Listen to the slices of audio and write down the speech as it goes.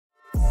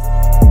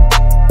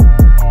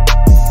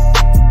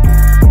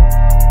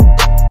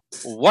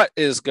What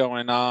is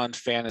going on,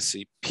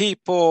 fantasy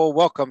people?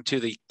 Welcome to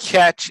the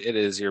catch. It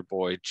is your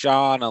boy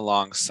John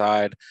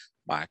alongside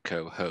my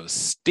co-host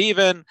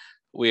Steven.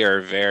 We are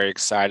very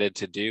excited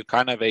to do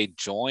kind of a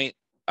joint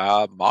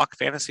mock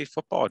fantasy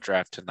football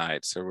draft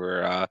tonight. So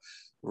we're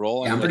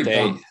rolling I'm with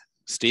pretty pumped.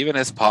 Steven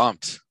is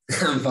pumped.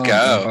 I'm pumped.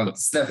 Go.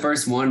 It's the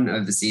first one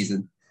of the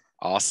season.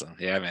 Awesome.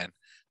 Yeah,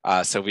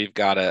 man. So we've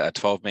got a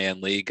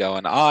 12-man league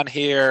going on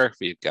here.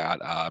 We've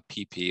got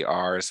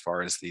PPR as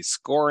far as the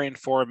scoring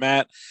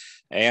format.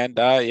 And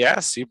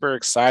super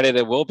excited.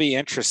 It will be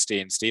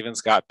interesting.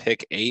 Steven's got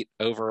pick 8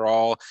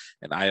 overall,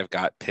 and I have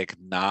got pick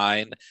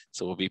 9.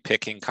 So we'll be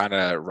picking kind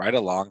of right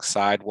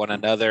alongside one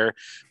another.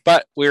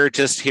 But we're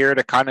just here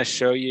to kind of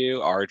show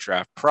you our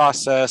draft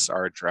process,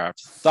 our draft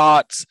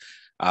thoughts,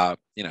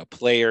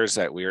 players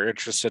that we are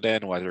interested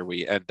in, whether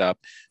we end up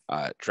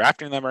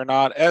drafting them or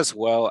not, as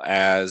well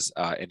as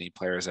any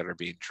players that are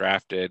being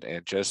drafted,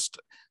 and just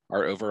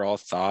our overall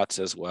thoughts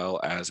as well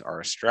as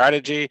our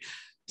strategy.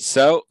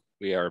 So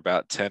we are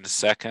about 10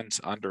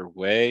 seconds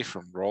underway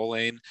from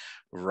rolling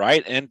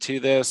right into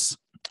this.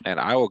 And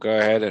I will go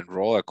ahead and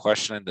roll a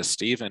question into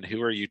Steven.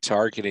 Who are you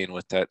targeting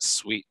with that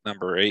sweet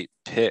number 8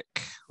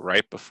 pick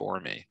right before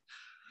me?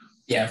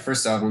 Yeah,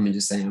 first off, let me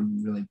just say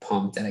I'm really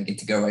pumped that I get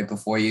to go right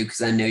before you because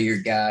I know your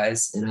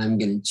guys and I'm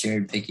going to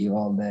cherry pick you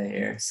all day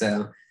here.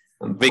 So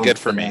I'm be good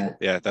for me. That.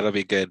 Yeah, that'll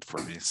be good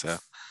for me. So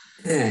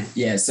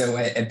yeah, so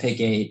at pick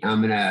 8,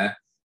 I'm going to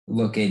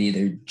look at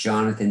either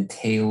Jonathan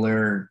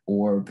Taylor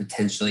or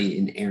potentially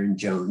an Aaron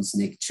Jones,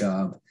 Nick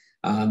Chubb.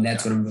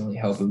 That's what I'm really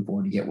hoping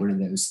for, to get one of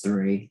those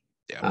 3.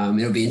 Yeah.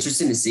 It'll be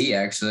interesting to see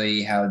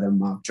actually how the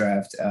mock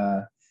draft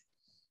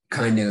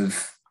kind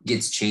of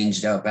gets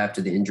changed up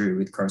after the injury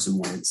with Carson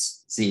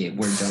Wentz. See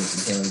where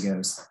Jonathan Taylor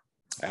goes.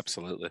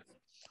 Absolutely.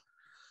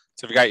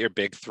 So we got your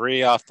big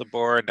 3 off the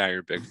board. Now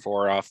your big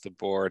 4 off the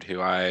board, who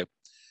I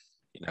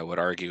would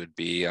argue would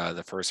be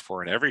the first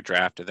 4 in every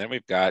draft. And then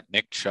we've got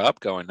Nick Chubb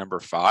going number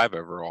 5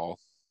 overall.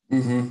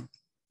 Mm-hmm.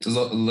 A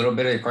little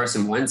bit of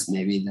Carson Wentz,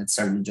 maybe that's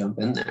starting to jump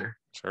in there.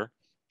 Sure.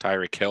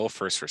 Tyreek Hill,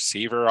 first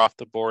receiver off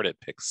the board at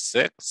pick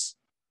 6.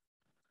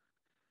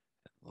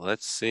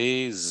 Let's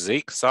see.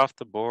 Zeke's off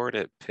the board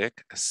at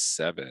pick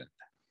 7.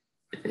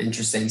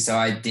 Interesting. So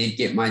I did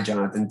get my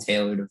Jonathan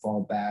Taylor to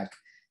fall back.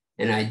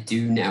 And I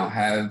do now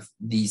have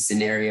the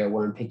scenario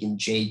where I'm picking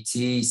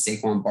JT,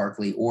 Saquon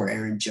Barkley, or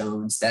Aaron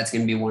Jones. That's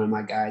going to be one of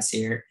my guys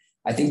here.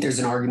 I think there's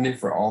an argument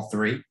for all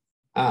 3.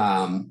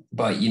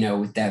 But,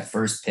 with that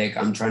first pick,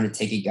 I'm trying to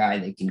take a guy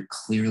that can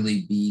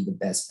clearly be the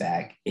best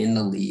back in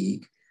the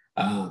league.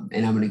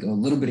 And I'm going to go a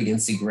little bit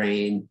against the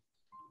grain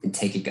and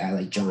take a guy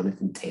like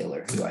Jonathan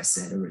Taylor, who I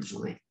said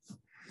originally.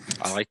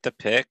 I like the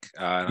pick.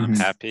 And I'm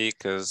happy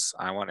because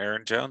I want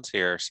Aaron Jones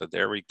here. So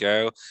there we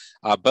go.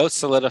 Both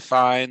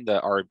solidifying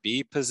the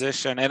RB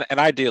position. And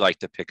I do like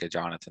the pick of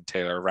Jonathan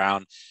Taylor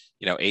around,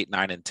 8,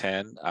 9, and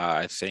 10.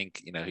 I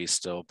think, he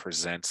still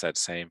presents that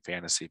same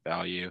fantasy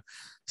value.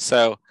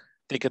 So I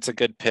think it's a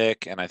good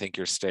pick. And I think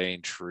you're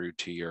staying true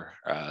to your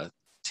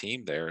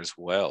team there as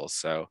well.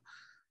 So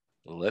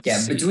let's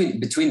see.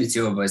 Between the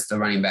two of us, the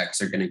running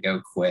backs are going to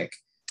go quick.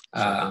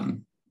 Sure.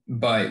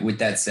 But with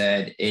that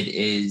said,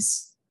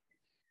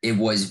 it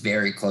was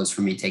very close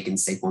for me taking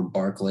Saquon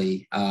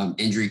Barkley.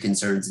 Injury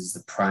concerns is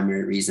the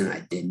primary reason I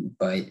didn't,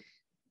 but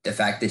the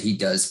fact that he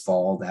does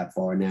fall that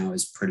far now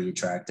is pretty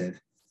attractive.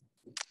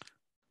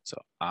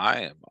 So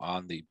I am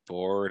on the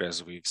board,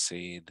 as we've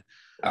seen.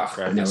 Oh,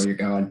 I know where you're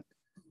going.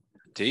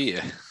 Do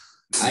you?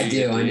 I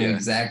do. I know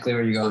exactly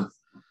where you're going.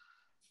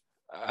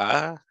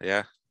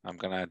 Yeah, I'm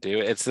going to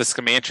do it. This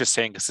going to be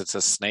interesting because it's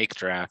a snake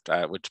draft,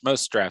 which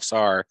most drafts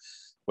are,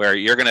 where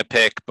you're going to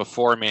pick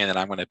before me and then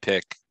I'm going to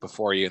pick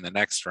before you in the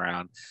next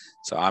round.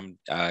 So I'm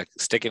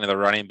sticking to the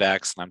running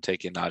backs and I'm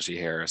taking Najee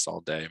Harris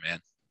all day, man.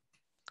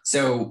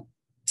 So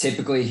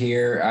typically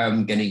here,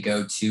 I'm going to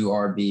go 2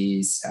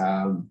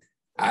 RBs.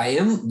 I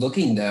am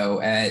looking, though,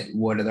 at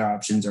what other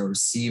options are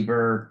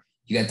receiver.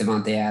 You got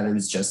Devontae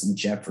Adams, Justin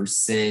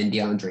Jefferson,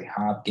 DeAndre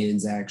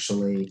Hopkins,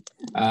 actually.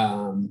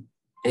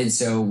 And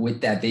so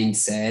with that being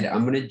said,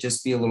 I'm going to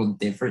just be a little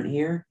different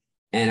here.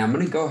 And I'm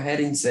going to go ahead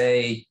and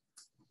say,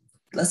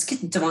 let's get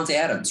Devontae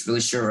Adams,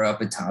 really sure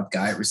up a top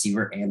guy at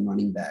receiver and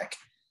running back.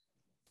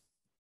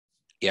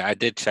 Yeah, I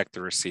did check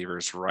the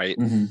receivers right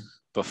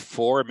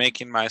before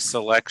making my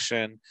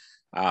selection.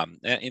 And,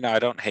 I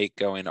don't hate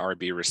going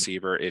RB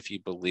receiver if you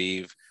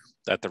believe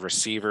that the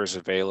receivers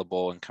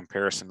available in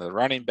comparison to the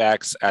running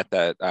backs at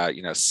that,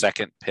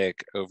 second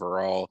pick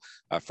overall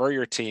for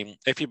your team,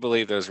 if you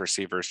believe those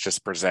receivers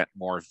just present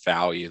more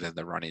value than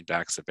the running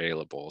backs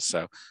available.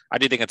 So I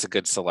do think it's a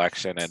good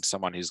selection and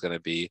someone who's going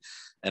to be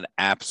an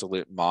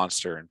absolute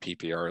monster in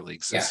PPR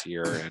leagues this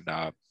year.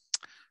 And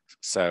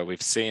so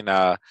we've seen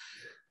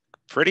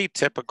pretty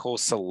typical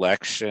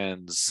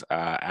selections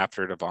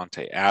after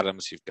Devontae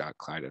Adams. You've got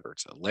Clyde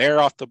Edwards-Helaire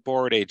off the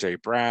board, A.J.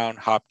 Brown,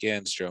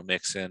 Hopkins, Joe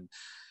Mixon,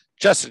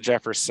 Justin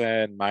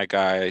Jefferson, my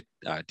guy,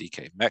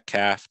 DK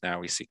Metcalf.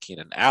 Now we see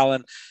Keenan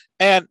Allen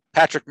and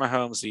Patrick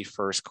Mahomes, the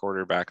first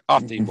quarterback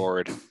off the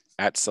board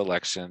at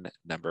selection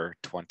number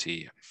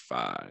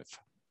 25.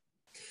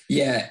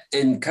 Yeah,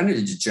 and kind of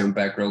to just jump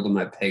back real to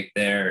my pick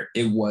there,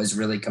 it was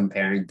really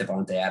comparing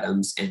Devontae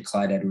Adams and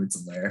Clyde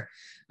Edwards-Helaire.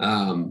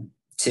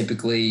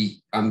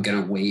 Typically, I'm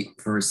going to wait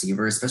for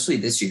receiver, especially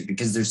this year,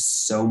 because there's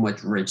so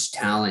much rich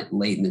talent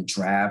late in the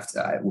draft.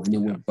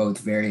 We're both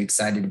very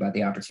excited about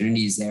the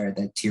opportunities there at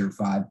that tier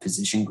 5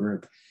 position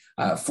group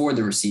for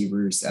the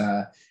receivers.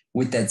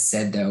 With that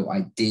said, though,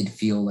 I did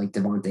feel like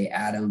Devontae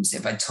Adams,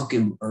 if I took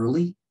him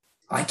early,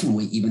 I can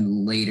wait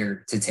even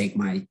later to take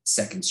my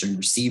second string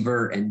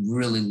receiver and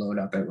really load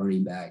up at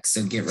running back.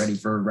 So get ready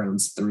for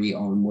rounds 3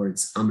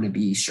 onwards. I'm going to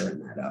be shoring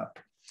that up.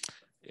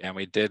 And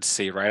we did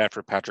see right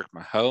after Patrick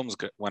Mahomes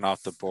went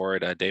off the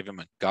board, David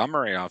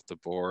Montgomery off the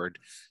board.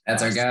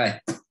 That's our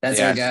guy.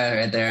 That's our guy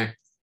right there.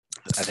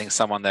 I think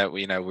someone that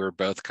we were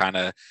both kind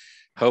of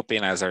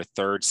hoping as our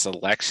third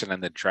selection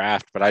in the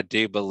draft, but I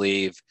do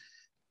believe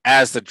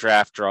as the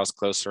draft draws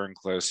closer and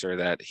closer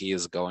that he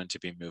is going to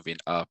be moving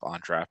up on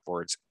draft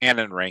boards and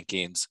in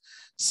rankings.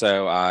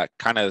 So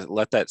kind of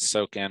let that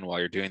soak in while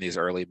you're doing these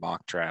early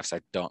mock drafts.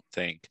 I don't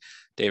think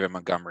David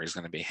Montgomery is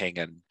going to be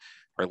hanging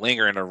or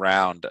lingering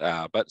around,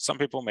 but some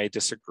people may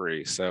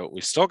disagree. So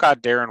we still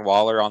got Darren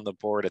Waller on the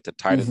board at the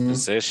tight end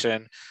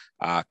position,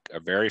 a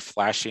very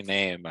flashy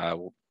name.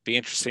 Will be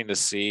interesting to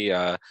see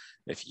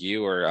if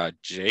you or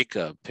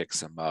Jacob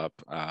picks him up.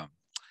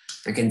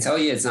 I can tell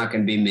you it's not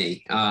going to be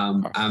me.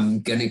 I'm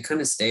going to kind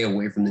of stay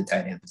away from the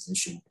tight end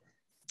position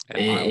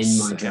in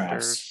my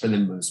drafts for the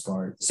most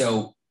part.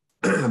 So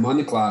I'm on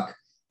the clock,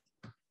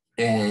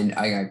 and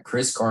I got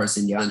Chris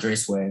Carson, DeAndre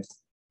Swift,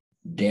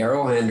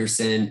 Darrell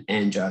Henderson,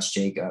 and Josh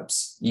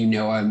Jacobs.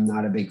 I'm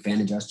not a big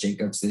fan of Josh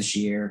Jacobs this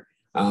year.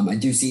 I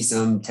do see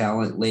some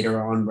talent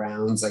later on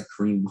rounds like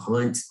Kareem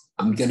Hunt.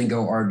 I'm going to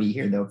go RB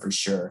here, though, for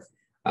sure.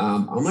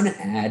 I'm going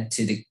to add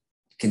to the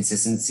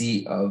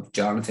consistency of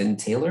Jonathan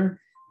Taylor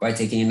by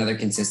taking another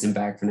consistent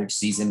back for next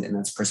season, and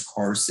that's Chris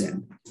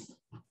Carson.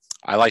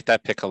 I like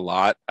that pick a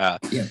lot.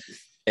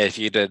 If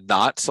you did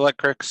not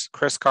select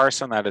Chris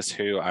Carson, that is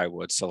who I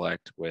would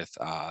select with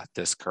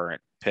this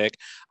current pick.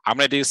 I'm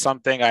going to do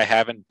something I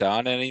haven't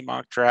done in any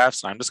mock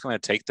drafts. I'm just going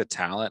to take the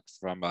talent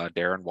from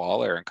Darren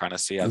Waller and kind of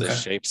see how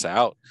this shapes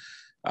out.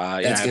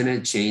 That's going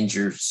to change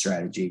your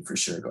strategy for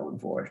sure going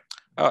forward.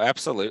 Oh,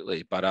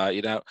 absolutely. But,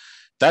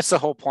 that's the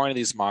whole point of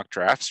these mock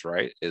drafts,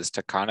 right? Is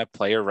to kind of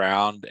play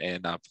around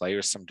and play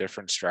with some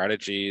different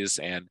strategies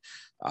and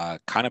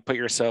kind of put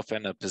yourself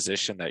in a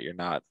position that you're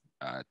not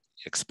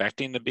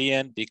expecting to be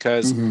in,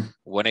 because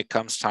when it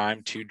comes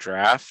time to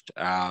draft,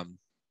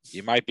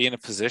 you might be in a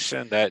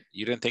position that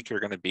you didn't think you were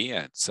going to be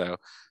in. So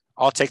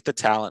I'll take the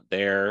talent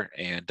there,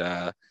 and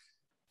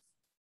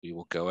we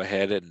will go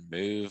ahead and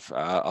move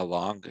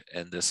along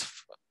in this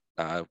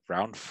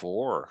round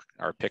 4.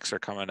 Our picks are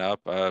coming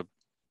up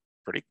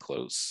pretty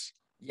close.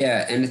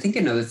 Yeah, and I think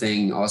another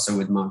thing also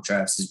with mock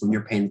drafts is when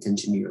you're paying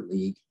attention to your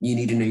league, you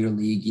need to know your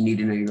league. You need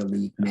to know your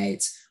league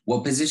mates.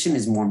 What position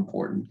is more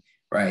important,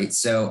 right?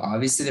 So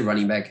obviously the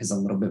running back has a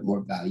little bit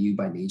more value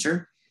by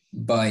nature,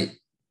 but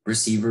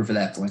receiver for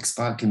that flex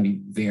spot can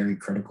be very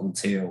critical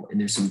too.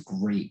 And there's some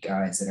great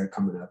guys that are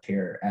coming up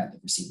here at the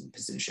receiving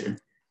position.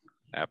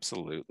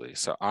 Absolutely.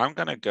 So I'm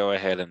going to go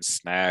ahead and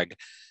snag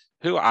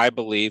who I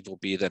believe will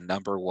be the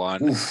number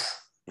 1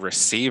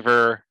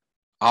 receiver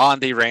on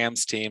the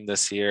Rams team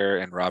this year,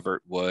 and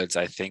Robert Woods.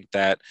 I think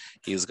that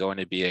he's going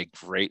to be a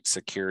great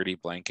security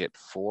blanket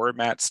for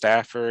Matt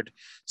Stafford.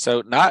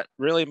 So not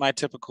really my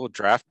typical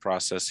draft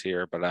process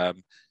here, but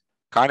I'm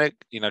kind of,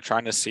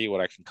 trying to see what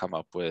I can come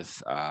up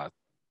with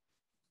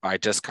by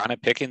just kind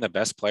of picking the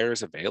best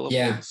players available.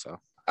 Yeah,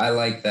 so I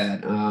like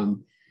that.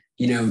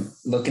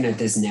 Looking at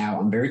this now,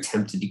 I'm very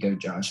tempted to go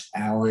Josh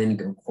Allen,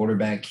 go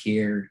quarterback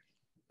here,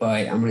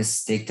 but I'm going to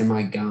stick to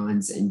my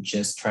guns and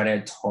just try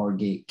to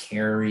target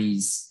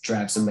carries,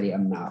 draft somebody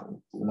I'm not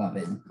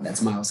loving.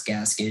 That's Myles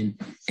Gaskin.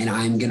 And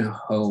I'm going to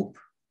hope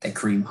that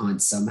Kareem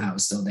Hunt somehow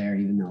is still there,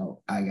 even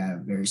though I got a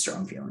very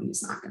strong feeling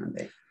he's not going to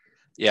be.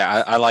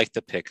 Yeah, I like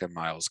the pick of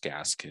Myles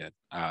Gaskin.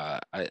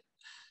 I've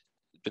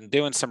been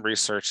doing some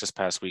research this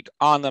past week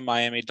on the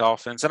Miami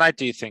Dolphins, and I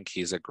do think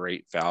he's a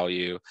great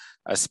value,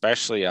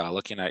 especially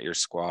looking at your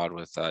squad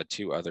with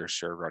 2 other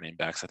sure running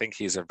backs. I think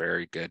he's a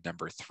very good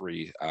number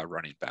 3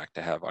 running back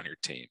to have on your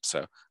team.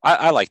 So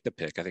I like the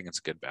pick. I think it's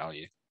a good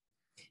value.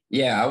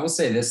 Yeah, I will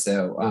say this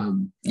though.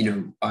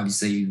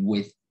 Obviously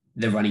with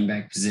the running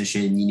back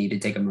position, you need to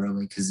take them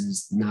early because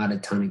there's not a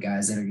ton of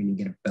guys that are going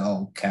to get a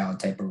bell cow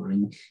type of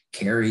running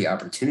carry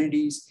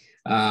opportunities.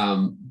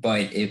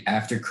 But if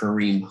after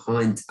Kareem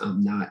Hunt,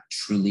 I'm not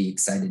truly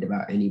excited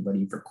about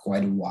anybody for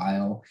quite a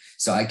while.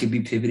 So I could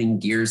be pivoting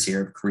gears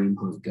here if Kareem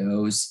Hunt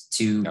goes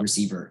to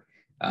receiver,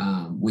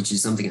 which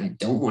is something I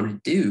don't want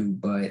to do,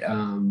 but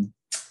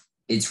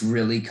it's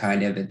really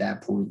kind of at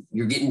that point,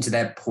 you're getting to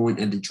that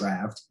point of the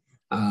draft,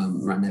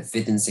 around that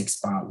 5th and 6th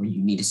spot where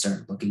you need to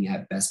start looking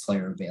at best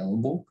player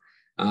available.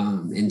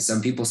 And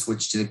some people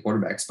switch to the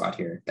quarterback spot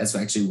here. That's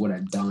actually what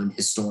I've done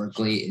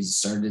historically, is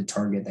started to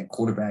target that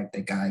quarterback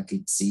that guy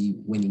could see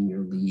winning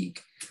your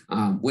league.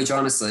 Which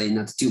honestly,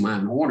 not to toot my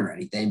own horn or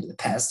anything, but the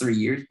past 3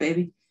 years,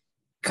 baby,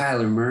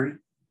 Kyler Murray,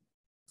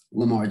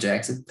 Lamar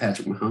Jackson,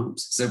 Patrick Mahomes.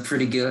 So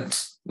pretty good.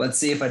 Let's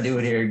see if I do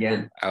it here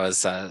again. I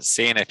was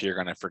seeing if you're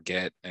going to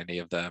forget any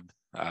of them.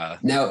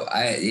 No,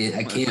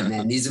 I can't,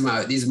 man. These are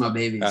my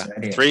babies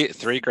right here.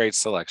 Three great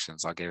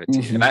selections. I'll give it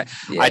to you. And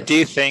I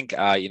do think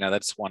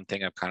that's one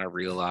thing I've kind of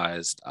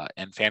realized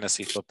in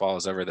fantasy football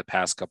is over the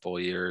past couple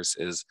of years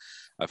is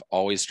I've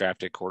always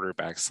drafted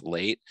quarterbacks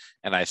late,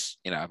 and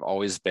I've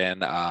always been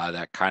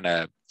that kind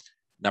of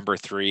number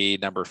 3,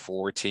 number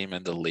 4 team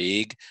in the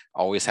league.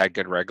 Always had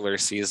good regular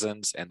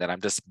seasons, and then I'm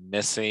just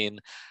missing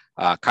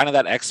kind of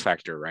that X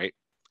factor, right?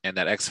 And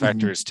that X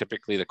factor is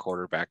typically the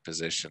quarterback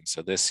position.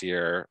 So this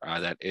year,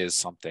 that is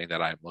something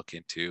that I'm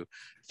looking to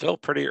fill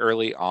pretty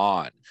early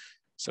on.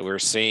 So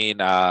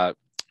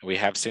we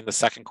have seen the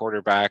second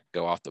quarterback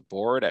go off the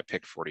board at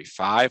pick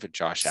 45 with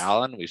Josh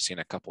Allen. We've seen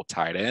a couple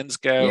tight ends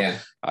go,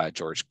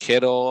 George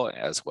Kittle,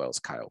 as well as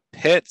Kyle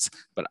Pitts,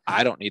 but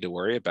I don't need to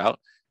worry about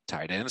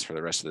tight ends for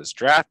the rest of this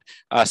draft.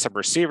 Some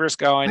receivers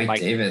going. Mike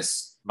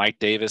Davis. Mike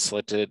Davis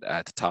listed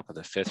at the top of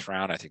the 5th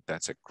round. I think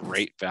that's a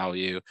great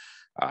value.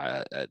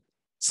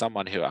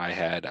 Someone who I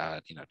had,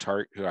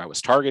 who I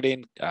was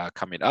targeting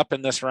coming up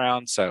in this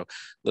round. So a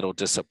little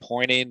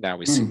disappointing. Now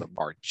we see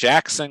Lamar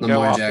Jackson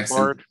go off the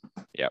board.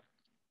 Yep.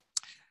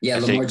 Yeah,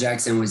 Lamar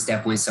Jackson was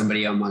definitely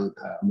somebody on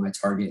my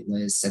target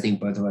list. I think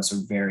both of us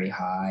are very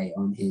high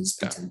on his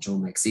potential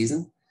next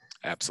season.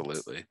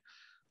 Absolutely.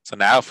 So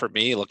now for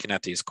me, looking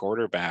at these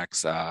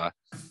quarterbacks,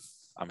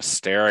 I'm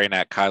staring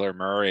at Kyler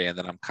Murray, and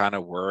then I'm kind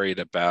of worried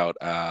about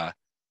the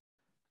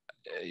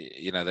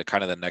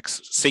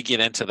next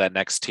sinking into that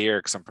next tier,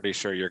 because I'm pretty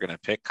sure you're going to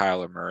pick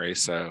Kyler Murray.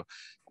 So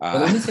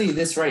let me tell you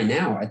this right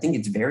now. I think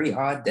it's very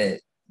odd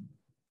that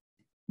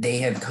they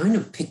have kind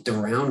of picked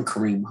around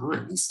Kareem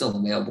Hunt. He's still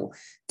available,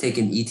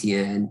 taking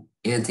ETN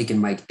and taking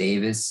Mike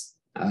Davis.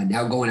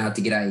 Now going out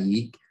to get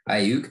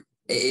Ayuk.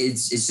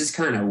 It's just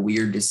kind of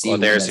weird to see. Well,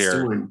 there's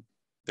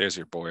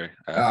your boy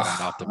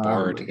off the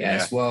board. Oh my gosh.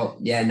 Yeah. Well,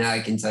 yeah, now I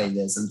can tell you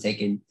this.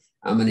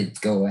 I'm going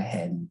to go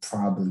ahead and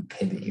probably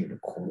pivot here to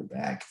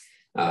quarterback.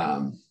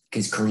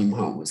 Because Kareem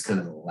Hunt was kind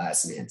of the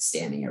last man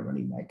standing at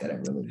running back that I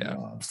really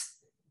loved.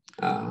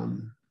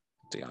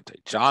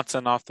 Deontay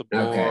Johnson off the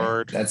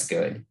board. Okay, that's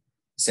good.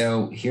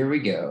 So here we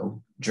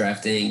go.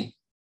 Drafting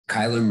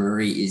Kyler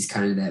Murray is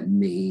kind of that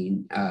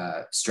main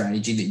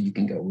strategy that you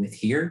can go with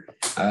here.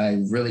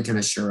 Really kind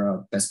of sure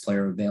up best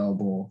player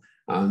available.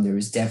 There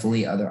was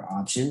definitely other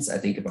options. I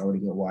think if I were to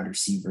go wide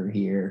receiver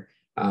here,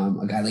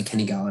 a guy like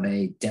Kenny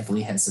Galladay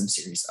definitely has some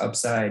serious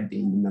upside,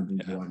 being the number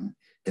one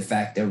de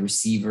facto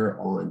receiver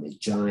on the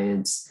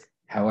Giants.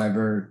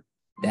 However,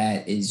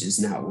 that is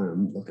just not what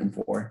I'm looking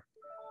for.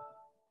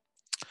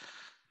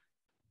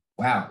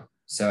 Wow.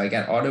 So I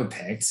got auto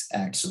picks,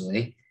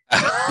 actually.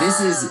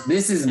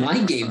 This is my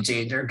game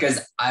changer,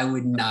 because I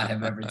would not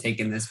have ever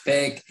taken this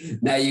pick.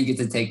 Now you get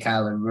to take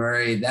Kyler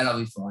Murray. That'll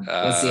be fun.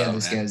 Let's see how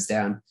this goes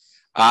down.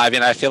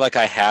 I feel like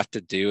I have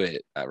to do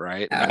it,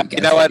 right?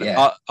 You know what?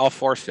 Yeah. I'll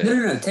forfeit.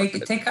 No. Take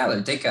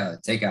Kyler. Take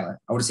Kyler.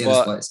 I want to see how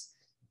this plays.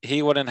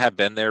 He wouldn't have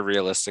been there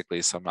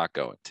realistically, so I'm not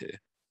going to.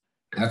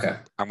 Okay.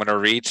 I'm going to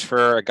reach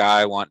for a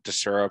guy I want to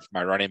shore up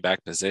my running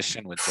back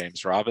position with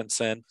James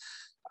Robinson.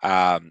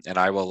 And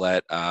I will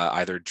let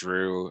either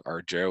Drew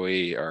or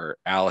Joey or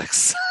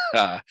Alex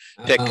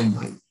pick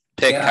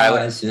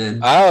Kyler. Man.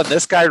 Oh, and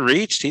this guy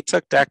reached. He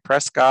took Dak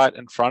Prescott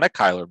in front of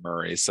Kyler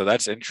Murray, so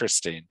that's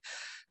interesting.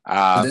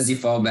 Does he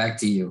fall back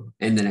to you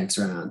in the next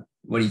round?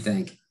 What do you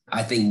think?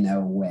 I think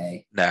no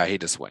way. No, he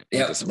just went.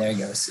 Yeah, there he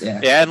goes.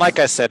 Yeah. Yeah, and like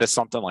I said, if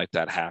something like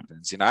that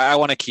happens, I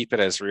want to keep it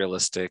as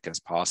realistic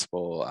as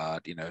possible.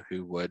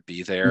 Who would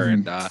be there,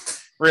 and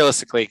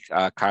realistically,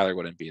 Kyler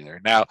wouldn't be there.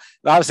 Now, it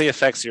obviously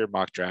affects your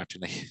mock draft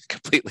in a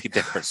completely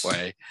different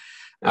way.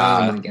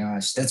 Oh my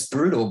gosh, that's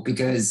brutal,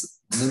 because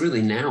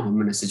literally now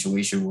I'm in a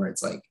situation where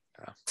it's like,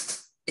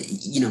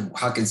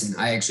 Hawkinson,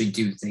 I actually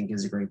do think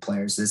is a great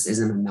player. So this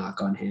isn't a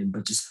knock on him,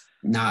 but just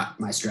not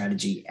my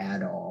strategy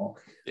at all.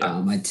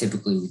 Yeah. I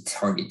typically would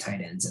target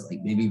tight ends at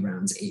like maybe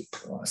rounds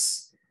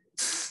 8+.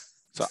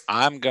 So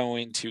I'm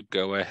going to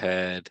go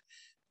ahead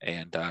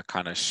and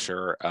kind of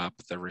shore up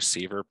the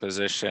receiver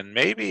position.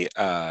 Maybe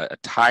a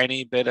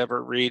tiny bit of a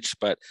reach,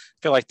 but I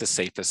feel like the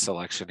safest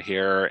selection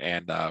here,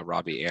 and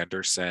Robbie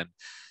Anderson.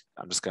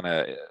 I'm just going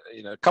to,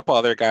 a couple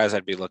other guys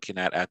I'd be looking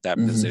at that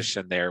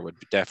position there would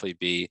definitely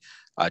be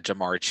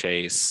Jamar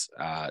Chase,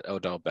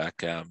 Odell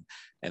Beckham,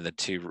 and the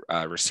two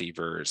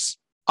receivers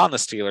on the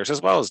Steelers,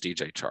 as well as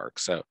DJ Chark.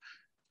 So a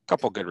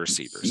couple good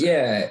receivers.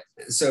 Yeah.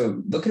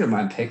 So looking at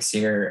my picks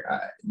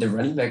here, the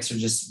running backs are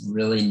just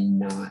really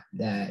not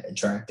that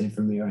attractive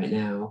for me right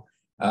now.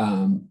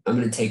 I'm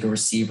going to take a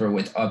receiver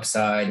with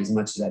upside as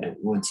much as I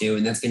don't want to,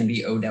 and that's going to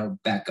be Odell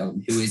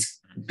Beckham, who has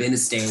been a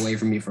stay away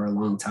from me for a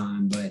long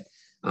time, but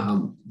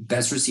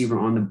best receiver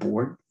on the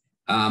board.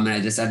 And I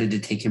decided to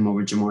take him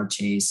over Jamar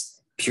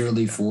Chase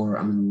purely for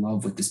I'm in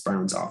love with this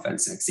Browns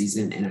offense next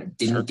season, and I Sure.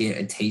 didn't get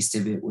a taste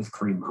of it with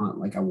Kareem Hunt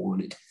like I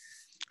wanted.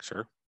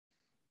 Sure.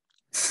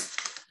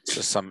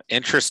 Just some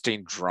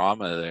interesting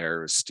drama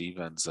there.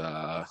 Stevens,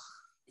 Yeah,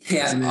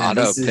 his man,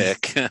 auto this is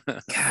pick.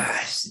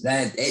 gosh,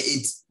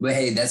 but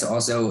hey, that's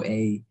also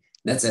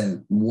that's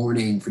a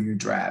warning for your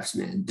drafts,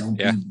 man. Don't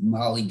Yeah. be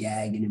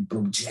mollygagging and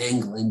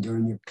bojangling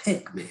during your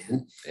pick,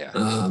 man.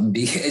 Yeah.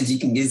 Because you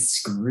can get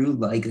screwed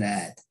like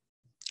that.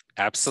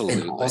 And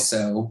Absolutely.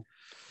 also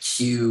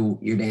cue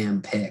your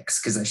damn picks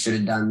because I should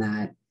have done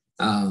that.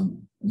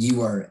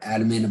 You are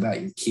adamant about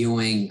your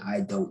queuing.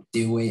 I don't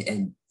do it,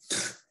 and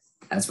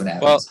that's what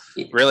Well,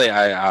 happens. really,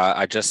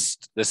 I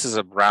just this is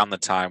around the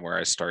time where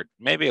I start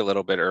maybe a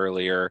little bit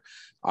earlier,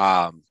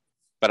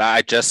 but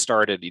I just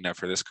started,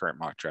 for this current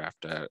mock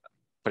draft,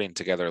 putting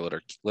together a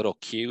little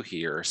queue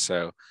here.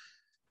 So,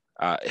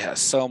 yeah,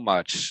 so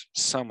much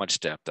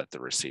depth at the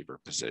receiver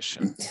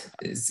position.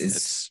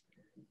 It's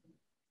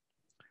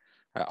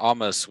I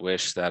almost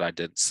wish that I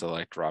did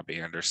select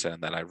Robbie Anderson,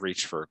 that I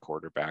reached for a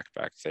quarterback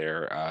back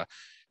there.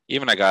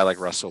 Even a guy like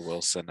Russell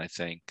Wilson, I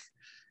think,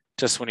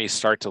 just when you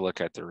start to look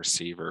at the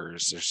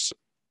receivers, there's,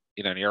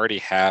 you already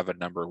have a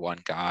number one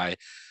guy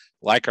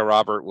like a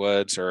Robert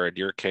Woods, or in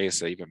your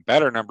case, an even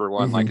better number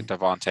one like a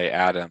Devontae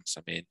Adams.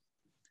 I mean,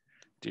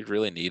 do you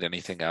really need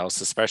anything else,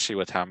 especially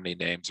with how many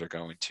names are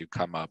going to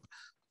come up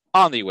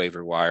on the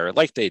waiver wire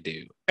like they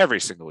do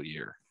every single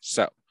year?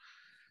 So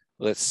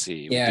let's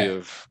see. We yeah. do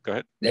have, go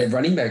ahead. The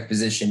running back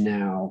position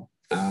now.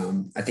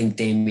 I think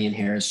Damian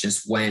Harris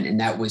just went, and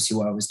that was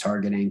who I was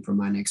targeting for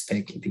my next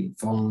pick if he'd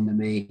fallen to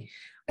me.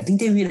 I think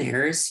Damian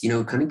Harris,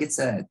 kind of gets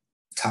that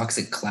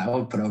toxic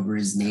cloud put over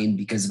his name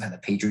because of how the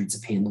Patriots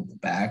have handled the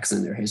backs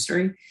in their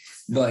history.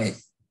 But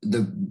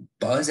the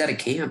buzz out of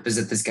camp is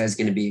that this guy's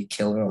going to be a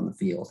killer on the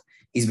field.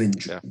 He's been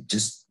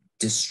just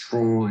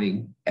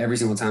destroying every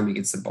single time he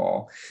gets the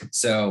ball.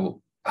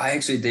 So I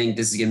actually think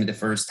this is going to be the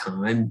first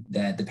time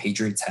that the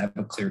Patriots have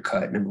a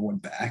clear-cut number one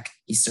back.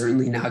 He's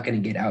certainly not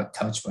going to get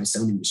out-touched by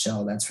Sony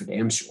Michel. That's for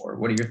damn sure.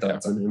 What are your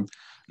thoughts on him?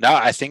 No,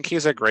 I think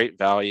he's a great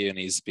value, and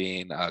he's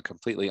being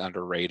completely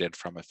underrated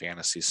from a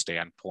fantasy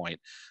standpoint.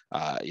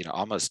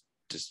 Almost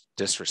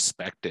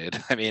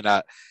disrespected. I mean,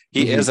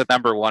 he is a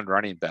number one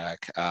running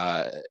back.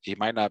 He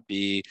might not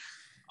be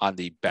on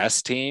the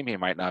best team. He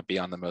might not be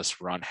on the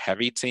most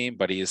run-heavy team,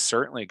 but he is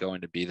certainly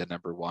going to be the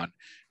number one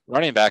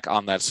running back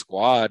on that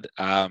squad.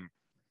 I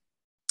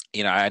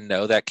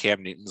know that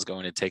Cam Newton's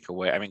going to take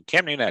away. I mean,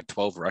 Cam Newton had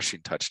 12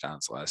 rushing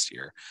touchdowns last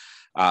year.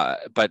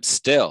 But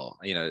still,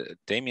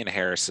 Damian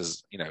Harris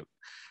is,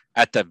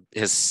 at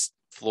his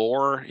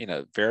floor,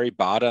 very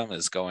bottom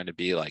is going to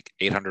be like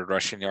 800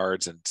 rushing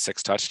yards and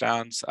 6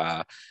 touchdowns.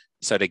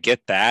 So to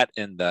get that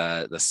in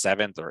the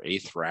 7th or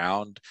 8th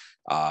round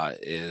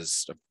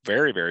is a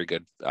very, very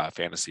good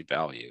fantasy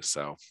value.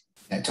 So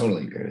I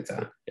totally agree with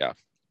that. Yeah.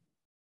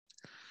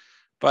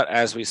 But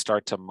as we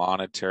start to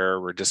monitor,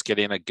 we're just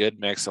getting a good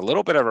mix, a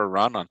little bit of a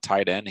run on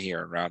tight end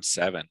here in round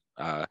 7.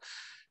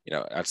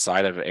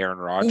 Outside of Aaron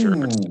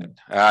Rodgers.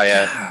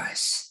 Yeah.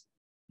 Gosh.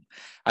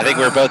 I think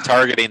we're both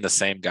targeting the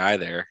same guy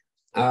there.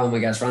 Oh my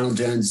gosh, Ronald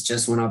Jones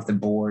just went off the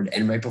board.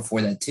 And right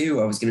before that,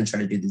 too, I was going to try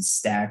to do the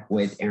stack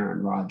with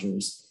Aaron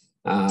Rodgers.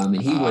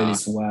 And he went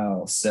as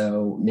well.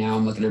 So now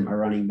I'm looking at my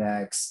running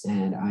backs,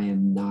 and I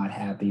am not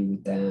happy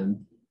with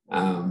them.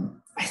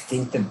 I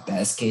think the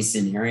best case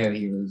scenario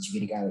here is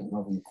you get a guy like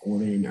Melvin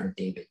Gordon or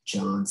David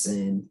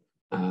Johnson.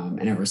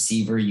 And a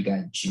receiver, you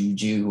got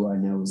Juju, who I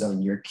know is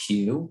on your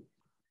queue.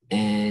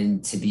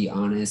 And to be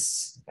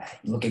honest,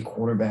 look at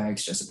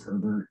quarterbacks, Justin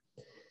Herbert.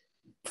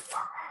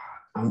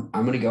 I'm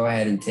going to go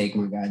ahead and take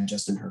my guy,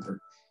 Justin Herbert.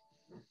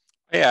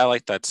 Yeah, I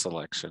like that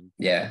selection.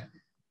 Yeah.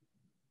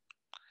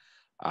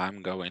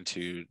 I'm going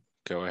to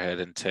go ahead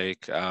and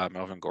take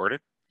Melvin Gordon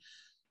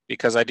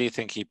because I do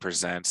think he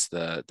presents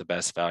the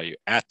best value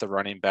at the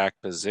running back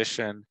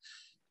position.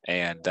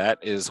 And that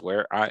is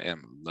where I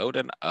am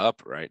loading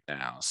up right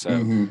now.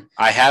 So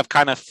I have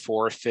kind of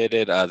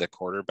forfeited the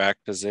quarterback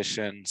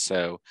position.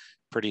 So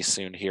pretty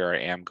soon here, I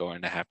am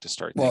going to have to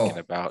start thinking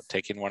about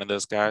taking one of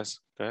those guys.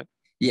 Go ahead.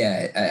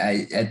 Yeah,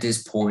 I at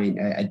this point,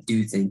 I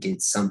do think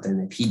it's something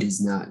if he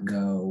does not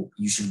go,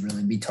 you should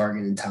really be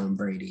targeting Tom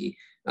Brady.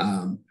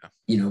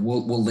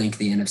 We'll link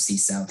the NFC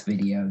South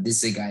video.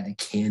 This is a guy that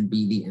can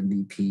be the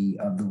MVP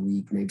of the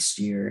league next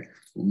year.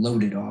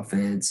 Loaded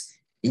offense.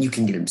 And you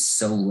can get him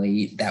so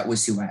late. That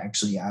was who I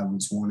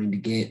was wanting to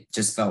get.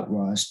 Just felt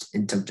rushed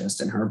and took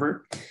Justin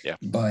Herbert. Yeah.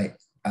 But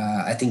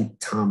I think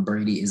Tom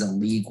Brady is a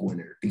league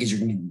winner because you're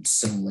going to get him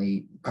so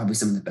late. Probably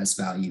some of the best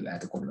value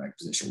at the quarterback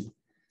position.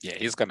 Yeah,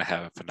 he's going to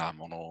have a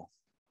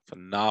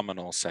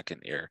phenomenal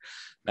second year.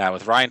 Now,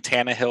 with Ryan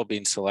Tannehill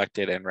being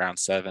selected in round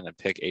 7 and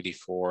pick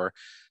 84,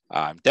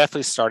 I'm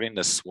definitely starting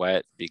to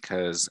sweat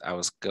because I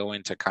was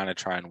going to kind of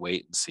try and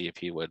wait and see if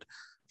he would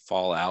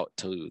fall out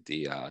till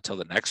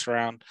the next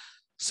round.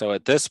 So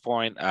at this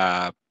point,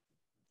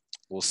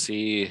 we'll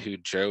see who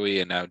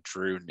Joey and now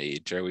Drew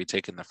need. Joey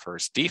taking the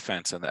first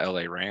defense in the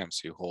LA Rams,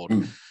 who hold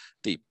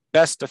the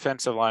best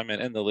defensive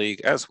lineman in the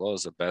league, as well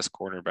as the best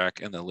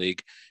cornerback in the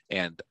league,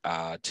 and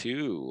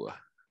 2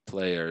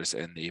 players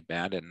in the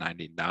Madden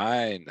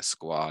 99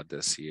 squad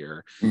this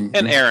year, and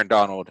Aaron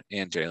Donald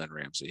and Jalen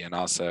Ramsey, and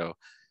also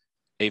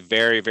a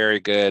very, very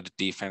good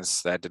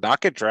defense that did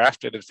not get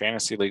drafted in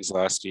fantasy leagues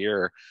last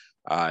year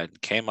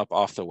and came up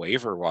off the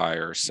waiver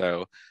wire.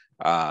 So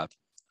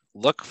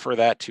look for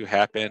that to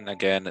happen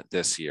again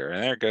this year.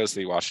 And there goes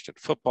the Washington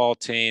football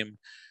team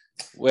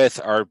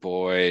with our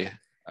boy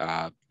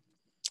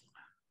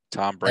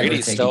Tom Brady.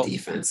 Never take a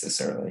defense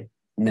this early.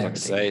 Never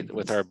say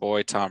with our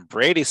boy Tom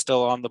Brady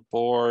still on the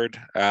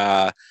board.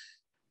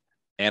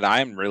 And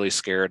I'm really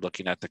scared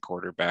looking at the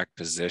quarterback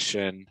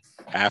position.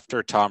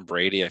 After Tom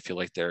Brady, I feel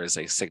like there is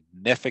a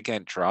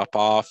significant drop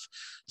off.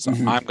 So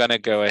I'm going to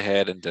go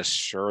ahead and just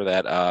shore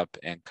that up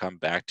and come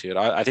back to it.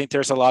 I think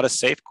there's a lot of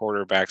safe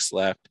quarterbacks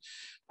left.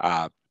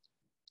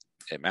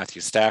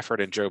 Matthew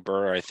Stafford and Joe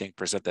Burrow, I think,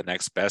 present the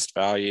next best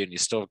value. And you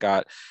still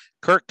got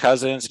Kirk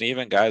Cousins and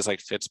even guys like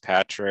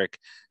Fitzpatrick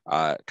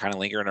kind of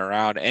lingering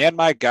around. And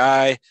my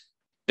guy,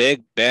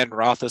 Big Ben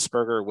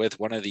Roethlisberger, with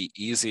one of the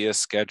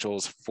easiest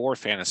schedules for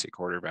fantasy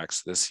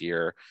quarterbacks this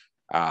year.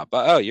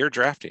 You're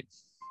drafting.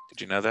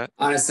 Did you know that?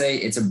 Honestly,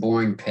 it's a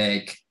boring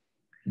pick.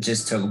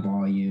 Just took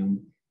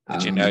volume.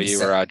 Did you know you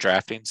were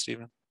drafting,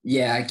 Steven?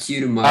 Yeah, I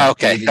queued him up. Oh,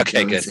 okay,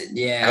 good.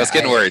 Yeah, I was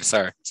getting worried.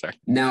 Sorry.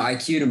 No, I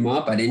queued him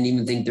up. I didn't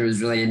even think there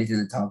was really anything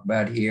to talk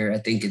about here. I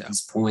think at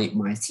this point,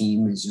 my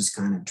team is just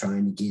kind of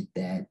trying to get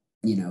that,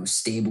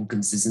 stable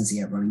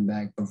consistency at running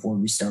back before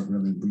we start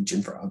really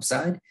reaching for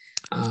upside.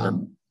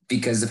 Sure.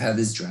 Because of how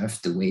this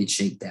draft, the way it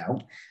shaked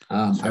out,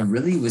 I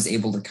really was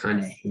able to kind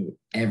of hit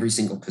every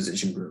single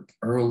position group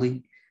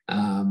early,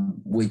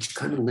 which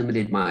kind of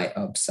limited my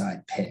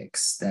upside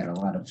picks that a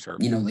lot of,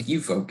 like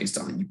you focused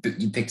on.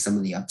 You pick some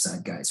of the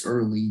upside guys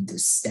early to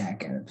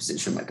stack at a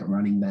position like a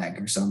running back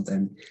or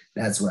something.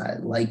 That's what I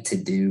like to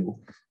do.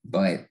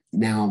 But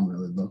now I'm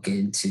really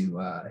looking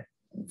to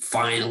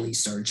finally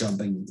start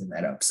jumping into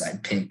that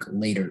upside pick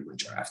later in the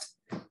draft.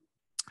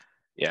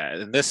 Yeah,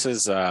 and this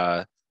is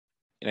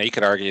you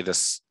could argue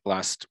this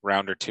last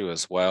round or two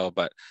as well,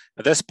 but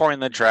at this point in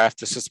the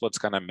draft, this is what's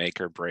going to make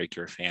or break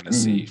your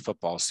fantasy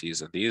football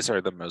season. These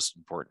are the most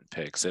important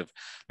picks. If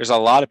there's a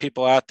lot of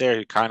people out there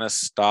who kind of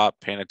stop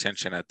paying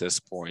attention at this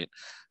point,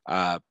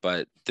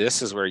 but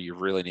this is where you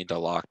really need to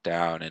lock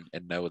down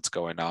and know what's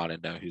going on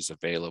and know who's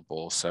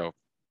available. So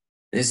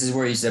this is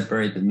where you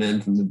separate the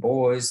men from the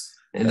boys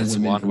and that's the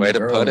women one from way the to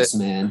girls, put it,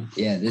 man.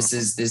 Yeah, this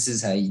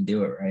is how you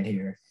do it right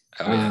here.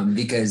 Oh, yeah.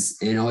 Because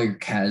in all your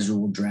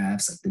casual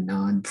drafts, like the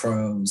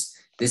non-pros,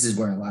 this is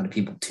where a lot of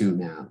people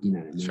tune out. You know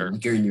what I mean? Sure.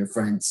 Like you're in your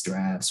friend's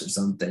drafts or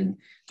something.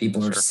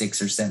 People are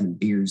 6 or 7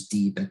 beers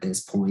deep at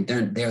this point.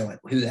 They're like,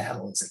 who the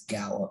hell is a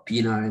Gallup?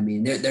 You know what I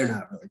mean? They're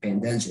not really paying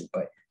attention.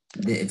 But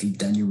if you've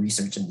done your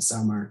research in the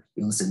summer,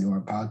 you listen to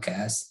our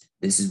podcast,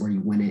 this is where you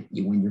win it.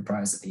 You win your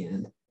prize at the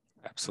end.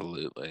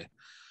 Absolutely.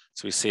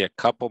 So we see a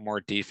couple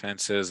more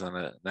defenses, and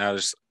now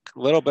there's a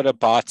little bit of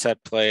bots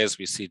at play as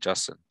we see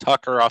Justin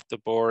Tucker off the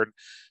board,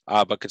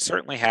 but could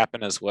certainly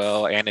happen as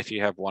well. And if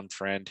you have one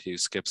friend who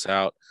skips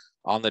out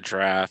on the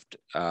draft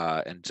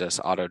and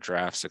just auto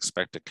drafts,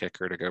 expect a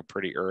kicker to go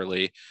pretty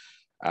early.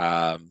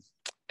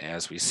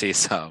 As we see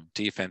some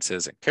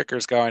defenses and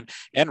kickers going,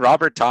 and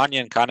Robert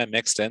Tonyan kind of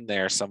mixed in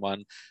there,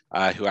 someone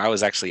who I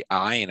was actually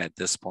eyeing at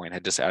this point,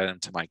 had just added him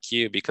to my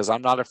queue because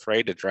I'm not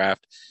afraid to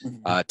draft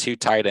 2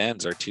 tight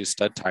ends or 2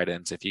 stud tight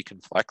ends if you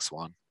can flex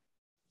one.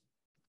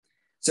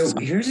 So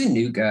here's a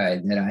new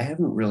guy that I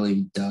haven't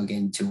really dug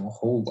into a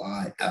whole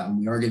lot.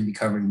 We are going to be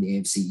covering the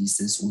AFC East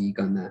this week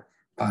on the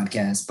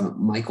podcast, but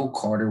Michael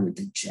Carter with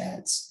the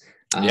Jets.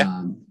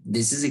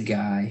 This is a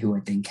guy who I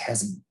think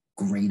has a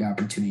great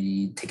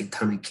opportunity to take a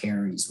ton of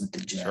carries with the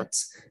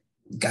Jets.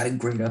 Sure. Got a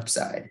great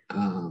upside.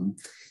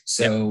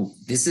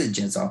 This is a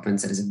Jets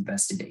offense that has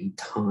invested a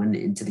ton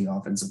into the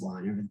offensive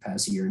line over the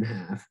past year and a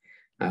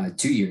half,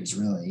 2 years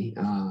really.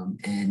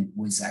 And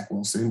with Zach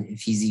Wilson,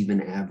 if he's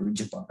even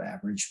average, above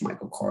average,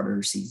 Michael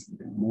Carter sees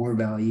even more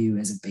value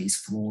as a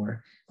base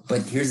floor.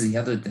 But here's the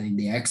other thing,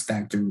 the X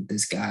factor with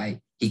this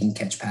guy, he can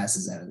catch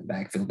passes out of the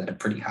backfield at a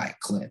pretty high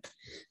clip.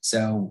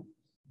 So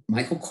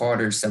Michael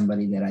Carter is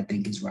somebody that I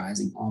think is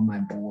rising on my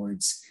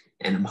boards,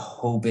 and I'm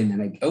hoping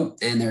that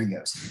and there he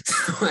goes.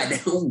 So I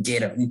don't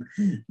get him,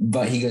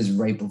 but he goes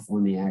right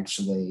before me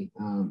actually.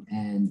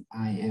 And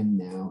I am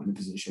now in a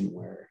position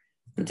where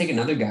I'm going to take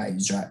another guy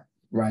who's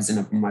rising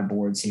up on my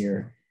boards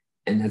here,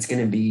 and that's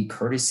going to be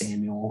Curtis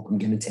Samuel. I'm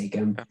going to take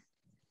him.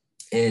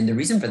 And the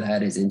reason for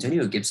that is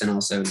Antonio Gibson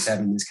also is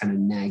having this kind of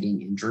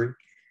nagging injury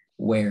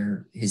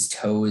where his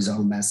toe is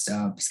all messed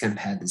up. He's kind of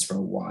had this for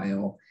a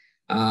while.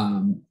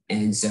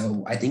 And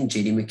so I think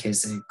J.D.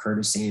 McKissick,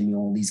 Curtis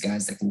Samuel, these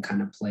guys that can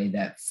kind of play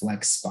that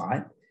flex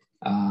spot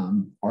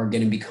are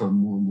going to become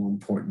more and more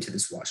important to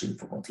this Washington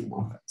football team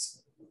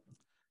offense.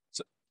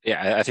 So,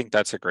 yeah, I think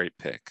that's a great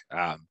pick.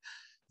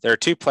 There are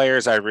 2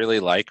 players I really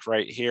like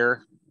right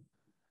here.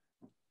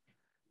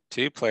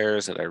 2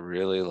 players that I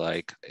really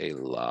like a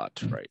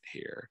lot right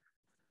here.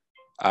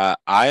 I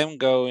am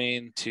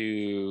going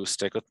to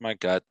stick with my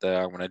gut,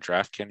 though. I'm going to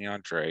draft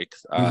Kenyon Drake.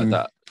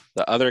 The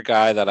other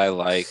guy that I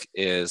like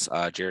is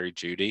Jerry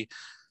Jeudy.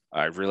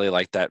 I really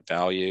like that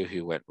value,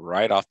 who went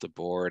right off the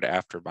board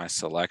after my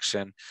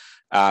selection.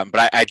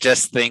 But I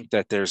just think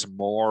that there's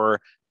more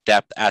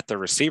depth at the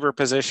receiver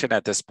position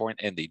at this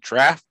point in the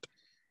draft.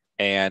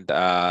 And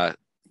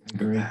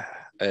Agree.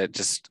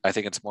 I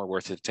think it's more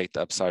worth it to take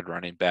the upside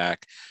running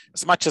back.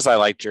 As much as I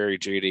like Jerry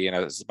Jeudy, and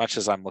as much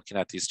as I'm looking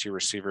at these two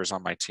receivers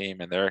on my team,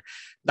 and they're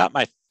not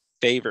my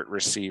favorite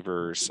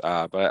receivers,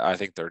 but I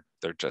think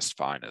they're just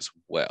fine as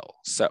well.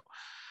 So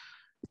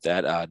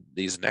that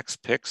these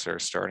next picks are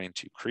starting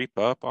to creep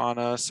up on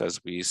us as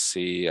we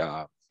see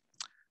a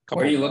couple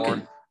Where are you more.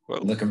 looking? Whoa.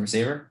 Looking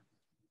receiver?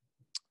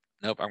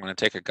 Nope, I'm going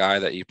to take a guy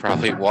that you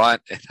probably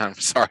want, and I'm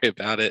sorry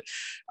about it.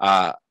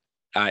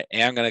 I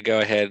am going to go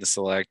ahead and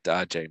select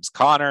James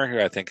Conner, who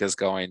I think is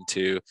going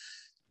to,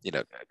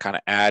 kind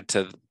of add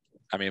to.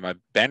 I mean, my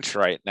bench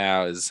right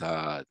now is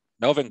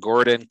Melvin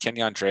Gordon,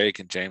 Kenyon Drake,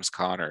 and James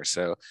Conner.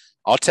 So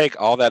I'll take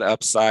all that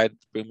upside,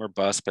 boomer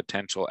bust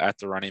potential at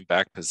the running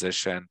back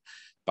position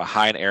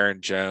behind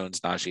Aaron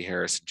Jones, Najee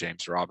Harris, and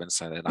James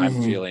Robinson. And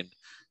I'm feeling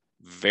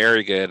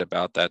very good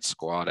about that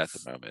squad at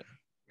the moment.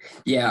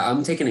 Yeah,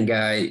 I'm taking a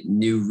guy,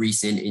 new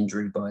recent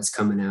injury buzz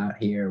coming out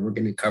here. We're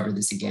going to cover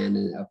this again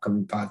in an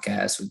upcoming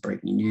podcast with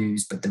breaking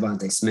news, but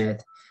Devontae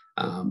Smith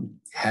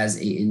has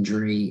a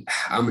injury.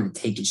 I'm going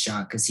to take a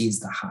shot because he's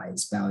the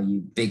highest value,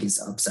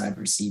 biggest upside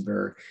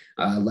receiver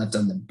left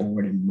on the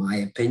board, in my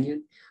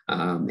opinion.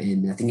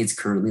 And I think it's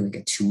currently like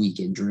a 2-week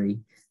injury.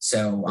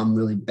 So I'm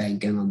really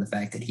banking on the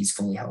fact that he's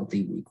fully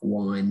healthy week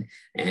 1.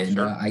 And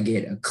I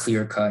get a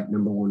clear-cut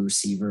number 1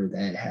 receiver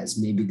that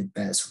has maybe the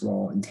best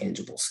raw and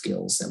tangible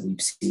skills that we've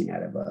seen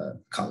out of a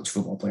college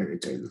football player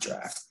during the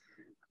draft.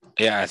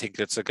 Yeah, I think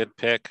that's a good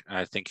pick.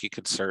 I think he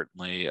could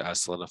certainly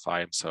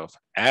solidify himself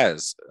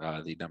as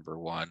the number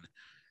 1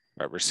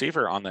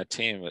 receiver on that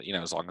team,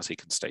 as long as he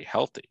can stay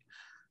healthy.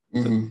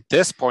 At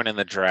this point in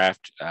the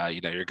draft,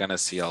 you're going to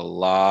see a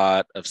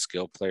lot of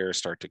skill players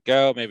start to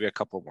go, maybe a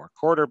couple more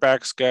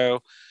quarterbacks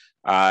go,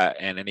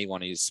 and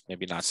anyone who's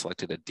maybe not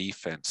selected a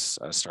defense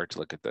start to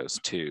look at those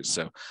too.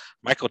 So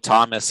Michael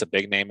Thomas, a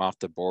big name off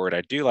the board.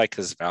 I do like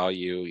his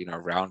value,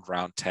 around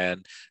round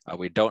 10.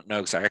 We don't know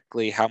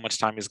exactly how much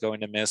time he's going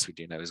to miss. We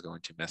do know he's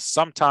going to miss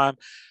some time.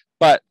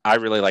 But I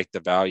really like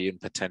the value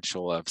and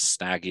potential of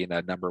snagging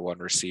a number 1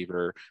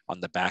 receiver on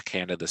the back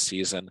end of the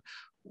season,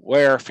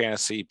 where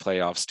fantasy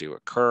playoffs do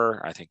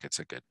occur. I think it's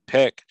a good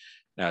pick.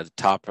 Now, at the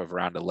top of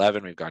round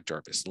 11, we've got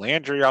Jarvis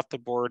Landry off the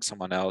board,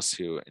 someone else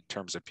who, in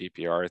terms of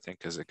PPR, I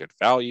think is a good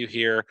value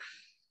here.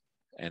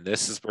 And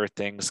this is where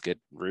things get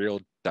real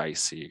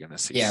dicey. You're going to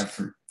see. Yeah,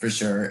 for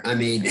sure. I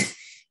mean,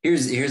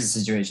 here's the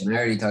situation. I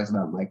already talked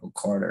about Michael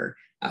Carter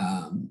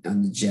on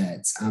the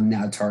Jets. I'm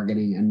now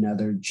targeting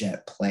another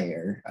Jet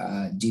player.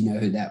 Do you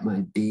know who that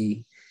might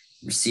be?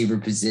 Receiver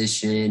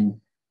position,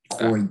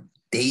 Corey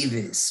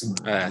Davis.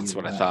 That's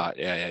what I thought.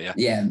 Yeah.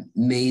 Yeah,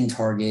 main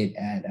target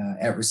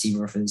at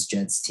receiver for this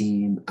Jets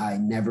team. I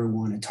never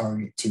want to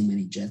target too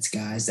many Jets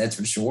guys, that's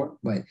for sure.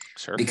 But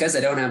because I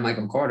don't have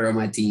Michael Carter on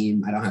my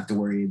team, I don't have to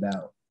worry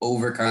about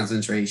over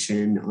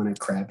concentration on a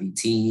crappy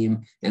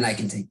team, and I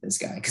can take this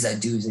guy because I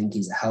do think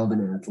he's a hell of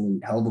an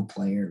athlete, hell of a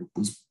player,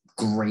 who's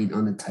great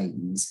on the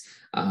Titans,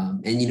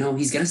 and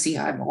he's going to see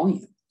high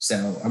volume.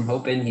 So I'm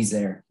hoping he's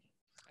there.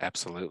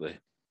 Absolutely.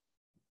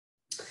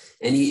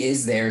 And he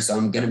is there, so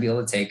I'm going to be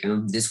able to take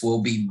him. This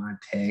will be my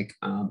pick.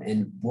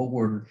 And what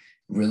we're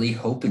really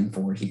hoping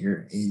for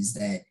here is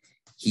that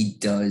he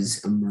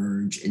does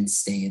emerge and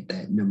stay at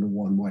that number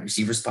 1 wide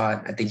receiver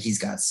spot. I think he's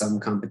got some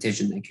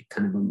competition that could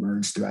kind of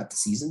emerge throughout the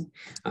season,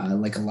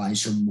 like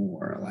Elijah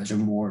Moore. Elijah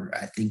Moore,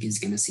 I think, is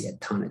going to see a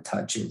ton of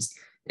touches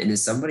and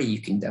is somebody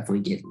you can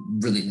definitely get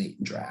really late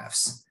in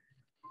drafts.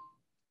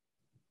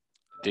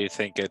 Do you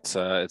think it's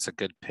a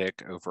good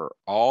pick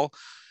overall?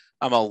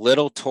 I'm a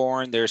little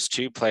torn. There's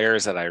 2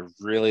 players that I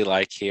really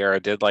like here. I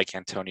did like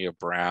Antonio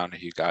Brown,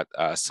 who got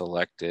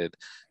selected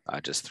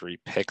just 3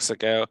 picks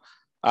ago.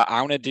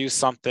 I'm going to do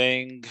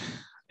something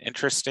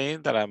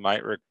interesting that I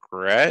might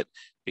regret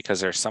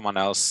because there's someone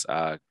else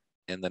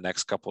in the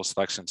next couple of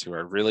selections who I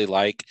really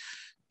like.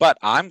 But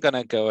I'm going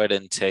to go ahead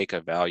and take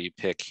a value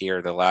pick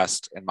here, the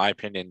last, in my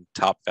opinion,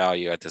 top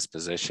value at this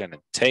position,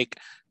 and take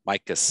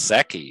Mike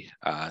Gesicki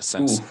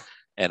since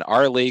in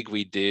our league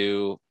we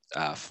do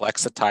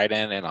flex a tight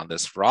end, and on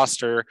this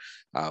roster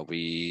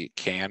we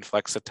can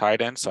flex a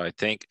tight end. So I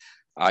think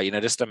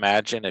just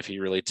imagine if he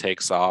really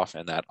takes off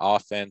in that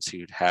offense,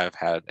 he'd have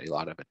had a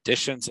lot of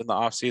additions in the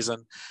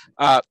offseason.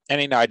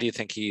 And I do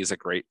think he's a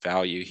great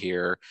value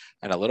here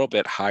and a little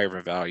bit higher of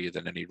a value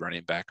than any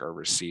running back or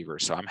receiver.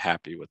 So I'm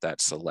happy with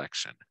that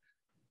selection,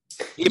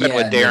 even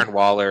with Darren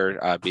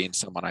Waller being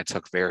someone I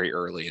took very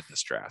early in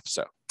this draft.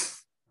 So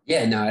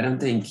I don't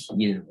think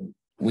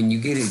when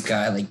you get a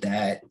guy like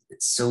that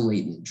so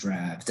late in the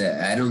draft,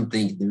 I don't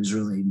think there's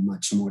really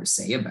much more to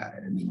say about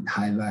it. I mean,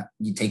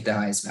 you take the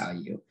highest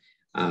value.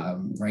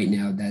 Right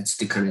now, that's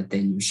the kind of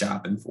thing you're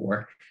shopping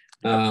for.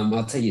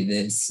 I'll tell you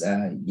this,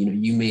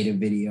 you made a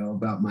video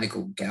about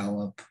Michael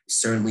Gallup,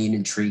 certainly an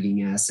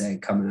intriguing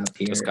asset coming up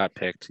here. Just got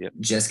picked. Yep.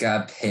 Just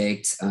got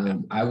picked.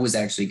 I was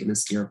actually going to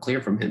steer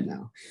clear from him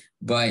now,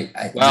 but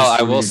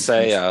I will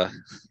say,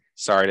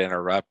 sorry to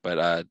interrupt,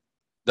 but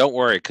don't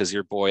worry, because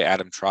your boy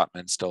Adam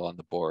Trotman's still on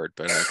the board.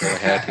 But go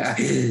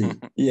ahead.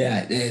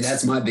 Yeah,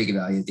 that's my big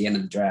value at the end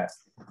of the draft.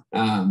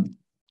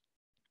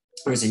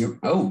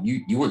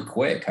 You went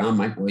quick, huh,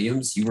 Mike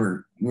Williams? You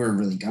were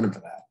really gunning for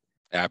that.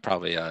 Yeah, I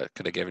probably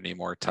could have given you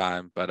more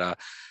time, but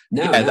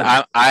no.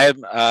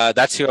 I'm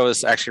that's who I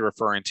was actually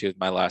referring to.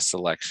 My last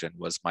selection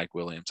was Mike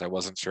Williams. I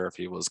wasn't sure if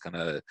he was going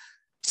to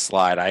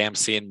slide. I am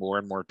seeing more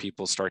and more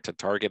people start to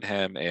target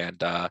him,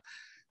 and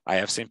I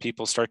have seen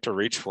people start to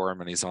reach for him,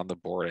 and he's on the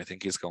board. I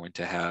think he's going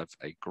to have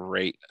a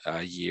great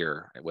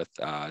year with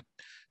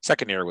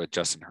second year with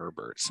Justin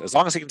Herbert, as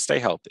long as he can stay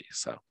healthy.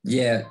 So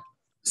yeah.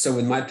 So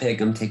with my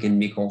pick, I'm taking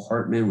Mecole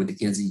Hardman with the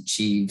Kansas City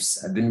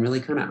Chiefs. I've been really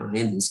kind of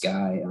eyeing this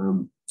guy.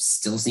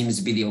 Still seems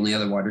to be the only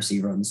other wide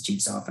receiver on this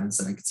Chiefs offense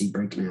that I could see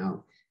breaking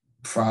out.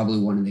 Probably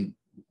one of the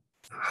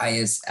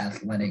highest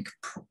athletic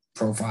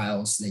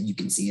profiles that you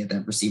can see at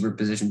that receiver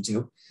position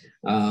too.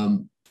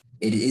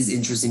 It is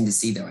interesting to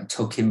see, though. I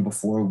took him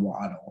before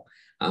Waddle.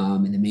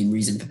 And the main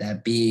reason for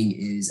that being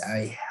is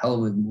I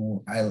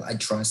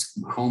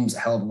trust Mahomes a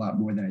hell of a lot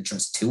more than I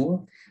trust Tua.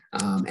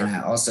 And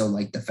I also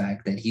like the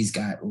fact that he's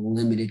got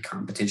limited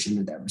competition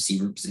at that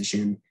receiver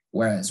position,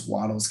 whereas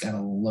Waddle's got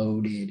a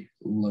loaded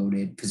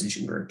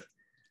position group.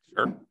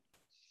 Sure.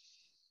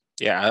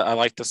 Yeah, I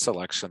like the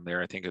selection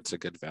there. I think it's a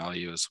good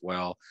value as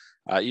well.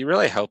 You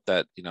really hope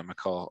that,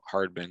 Mecole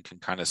Hardman can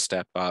kind of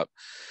step up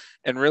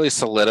and really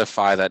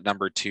solidify that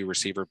number 2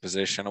 receiver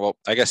position. Well,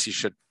 I guess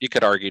you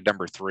could argue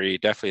number 3,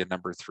 definitely a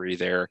number 3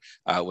 there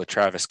with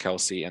Travis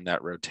Kelce in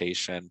that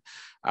rotation.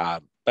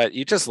 But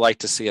you just like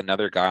to see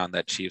another guy on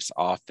that Chiefs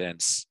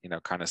offense,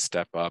 kind of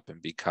step up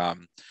and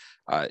become,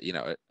 a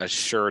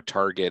sure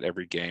target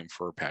every game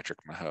for Patrick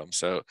Mahomes.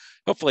 So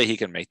hopefully he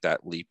can make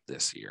that leap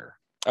this year.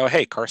 Oh,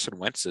 hey, Carson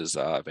Wentz is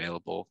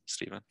available,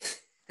 Stephen.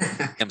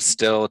 I'm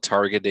still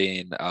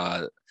targeting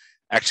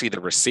actually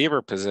the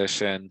receiver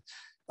position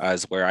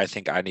is where I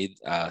think I need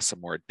some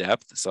more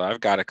depth. So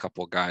I've got a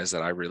couple guys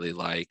that I really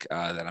like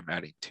that I'm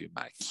adding to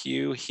my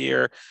queue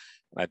here.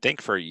 And I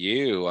think for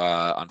you,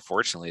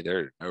 unfortunately, there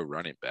are no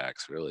running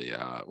backs really.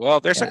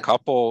 There's a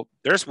couple.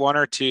 There's 1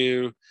 or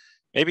 2,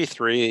 maybe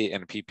 3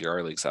 in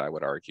PPR leagues that I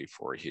would argue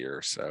for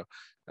here. So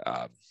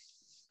let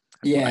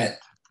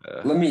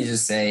me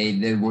just say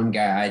the one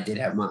guy I did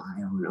have my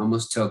eye on,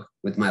 almost took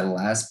with my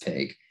last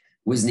pick,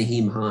 was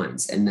Nyheim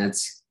Hines. And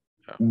that's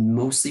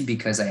mostly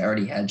because I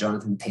already had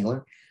Jonathan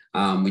Taylor.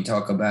 We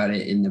talk about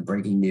it in the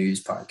breaking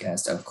news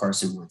podcast of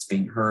Carson Wentz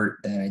being hurt,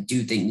 that I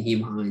do think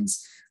Nyheim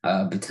Hines'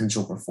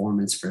 potential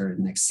performance for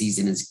next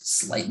season is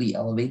slightly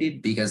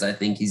elevated because I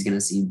think he's going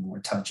to see more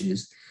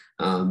touches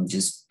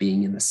just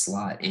being in the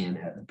slot and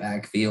at the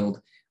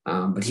backfield.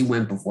 But he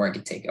went before I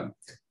could take him.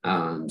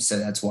 So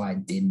that's why I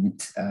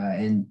didn't.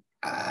 And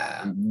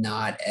I'm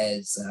not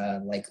as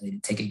likely to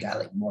take a guy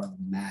like Marlon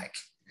Mack.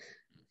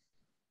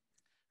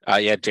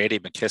 J.D.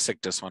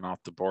 McKissick just went off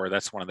the board.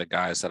 That's one of the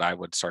guys that I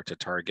would start to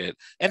target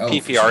in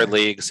PPR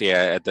leagues.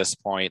 At this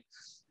point.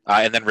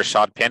 And then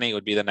Rashad Penny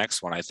would be the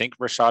next one. I think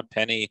Rashad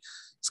Penny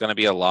is going to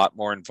be a lot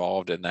more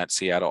involved in that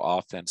Seattle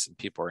offense than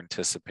people are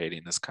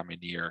anticipating this coming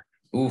year.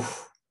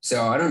 Oof.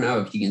 So I don't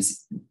know if you can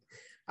see.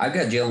 I've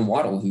got Jalen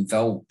Waddle who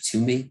fell to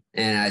me,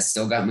 and I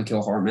still got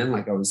Mecole Hardman,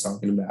 like I was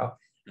talking about.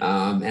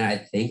 And I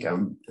think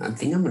I'm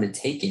going to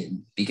take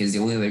him because the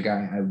only other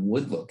guy I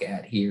would look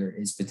at here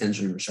is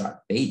potentially Rashad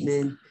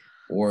Bateman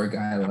or a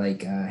guy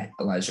like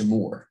Elijah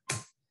Moore.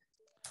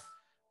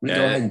 Go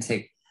ahead and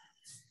take.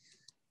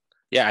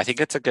 Yeah, I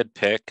think it's a good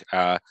pick.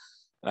 And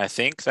I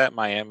think that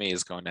Miami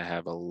is going to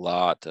have a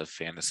lot of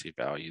fantasy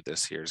value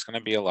this year. There's going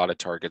to be a lot of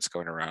targets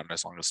going around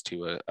as long as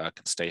Tua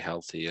can stay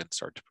healthy and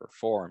start to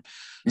perform.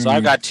 So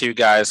I've got 2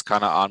 guys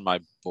kind of on my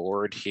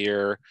board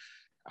here.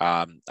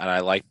 And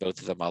I like both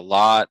of them a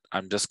lot.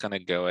 I'm just going to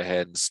go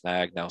ahead and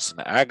snag Nelson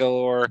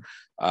Aguilar.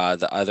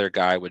 The other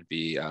guy would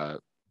be,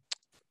 I've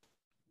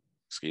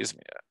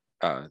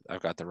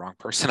got the wrong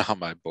person on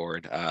my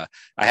board. I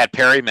had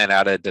Perryman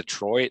out of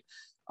Detroit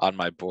on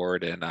my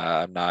board, and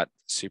I'm not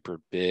super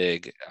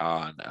big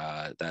on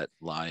that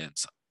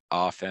Lions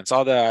offense,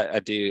 although I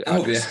do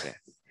understand.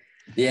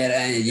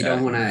 You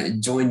don't want to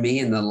join me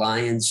in the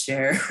Lions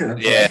share.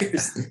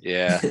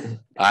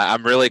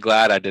 I'm really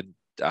glad I didn't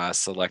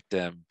select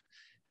him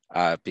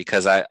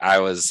because I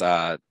was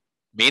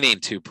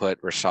meaning to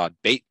put Rashad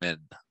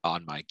Bateman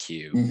on my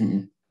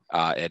queue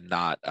and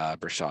not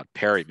Rashad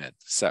Perryman.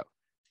 So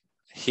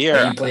here,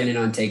 are you planning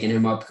on taking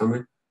him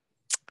upcoming?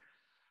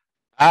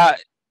 At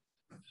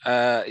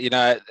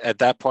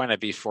that point, I'd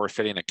be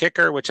forfeiting a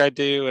kicker, which I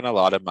do in a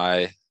lot of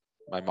my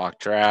mock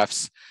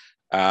drafts.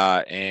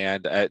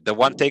 And the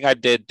one thing I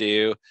did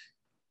do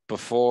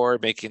before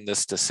making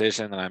this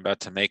decision that I'm about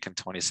to make in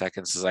 20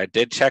 seconds is I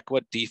did check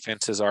what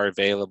defenses are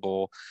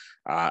available.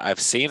 I've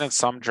seen in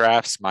some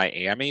drafts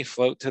Miami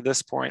float to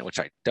this point, which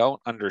I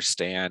don't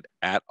understand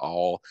at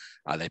all.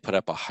 They put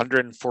up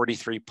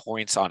 143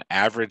 points on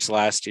average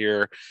last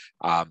year.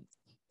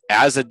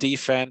 As a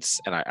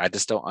defense, and I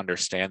just don't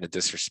understand the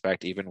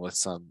disrespect, even with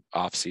some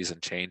offseason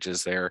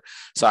changes there.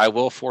 So I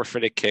will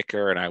forfeit a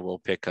kicker, and I will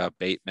pick up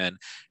Bateman,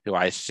 who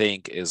I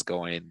think is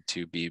going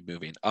to be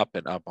moving up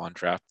and up on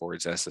draft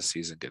boards as the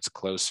season gets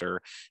closer.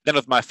 Then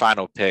with my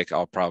final pick,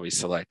 I'll probably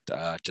select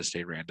just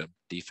a random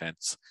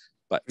defense.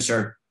 But For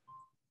sure.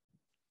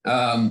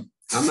 I'm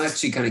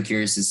actually kind of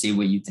curious to see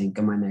what you think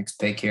of my next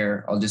pick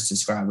here. I'll just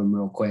describe him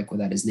real quick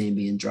without his name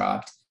being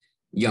dropped.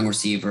 Young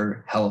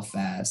receiver, hella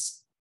fast,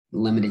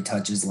 limited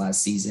touches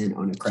last season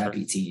on a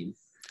crappy team.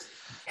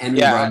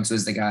 Henry Ruggs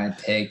was the guy I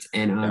picked,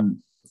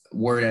 and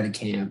word out of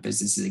camp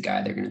is this is a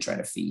guy they're going to try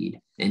to feed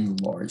in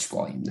large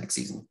volume next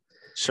season.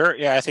 Sure.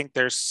 Yeah, I think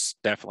there's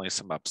definitely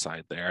some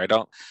upside there. I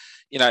don't,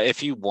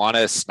 if you want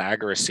to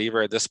snag a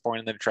receiver at this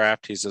point in the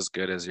draft, he's as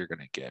good as you're going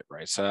to get,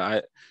 right?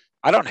 So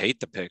I don't hate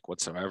the pick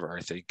whatsoever.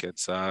 I think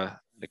it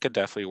could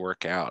definitely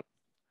work out.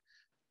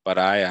 But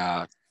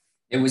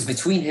it was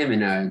between him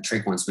and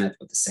Traquan Smith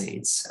with the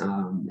Saints,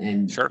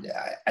 and sure.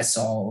 I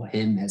saw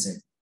him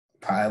as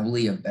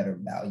probably a better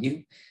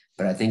value.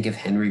 But I think if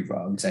Henry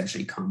Ruggs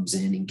actually comes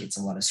in and gets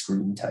a lot of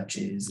screen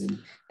touches and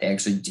they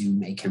actually do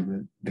make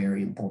him a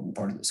very important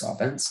part of this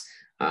offense,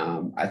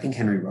 I think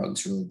Henry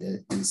Ruggs really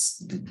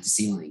the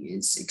ceiling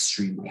is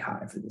extremely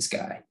high for this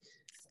guy.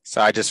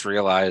 So I just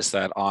realized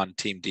that on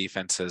team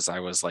defenses, I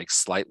was like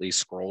slightly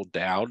scrolled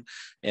down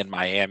and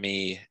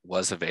Miami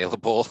was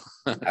available.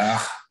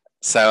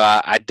 So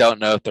I don't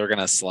know if they're going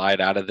to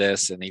slide out of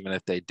this. And even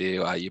if they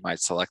do, you might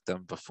select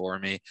them before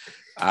me.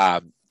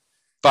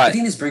 But I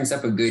think this brings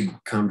up a good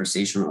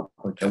conversation real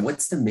quick. Though,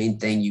 what's the main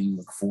thing you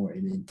look for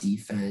in a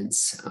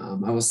defense?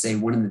 I will say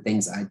one of the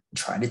things I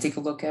try to take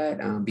a look at,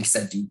 because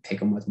I do pick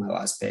them with my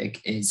last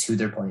pick, is who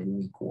they're playing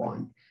week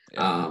one.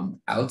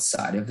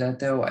 Outside of that,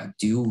 though, I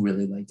do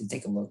really like to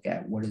take a look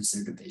at what is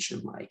their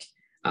division like.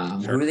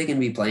 Who are they going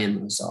to be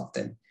playing most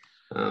often?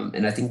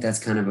 And I think that's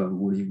kind of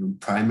one of your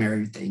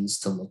primary things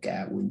to look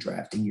at when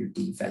drafting your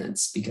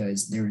defense,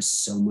 because there is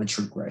so much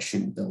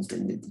regression built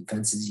into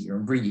defenses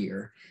year over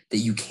year that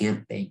you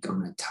can't bank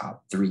on a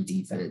top three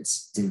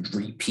defense to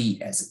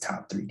repeat as a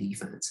top three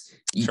defense.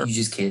 You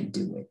just can't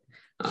do it.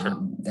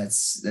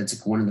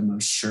 That's one of the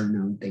most sure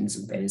known things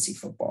in fantasy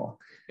football.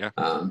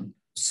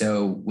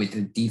 So with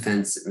the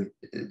defense,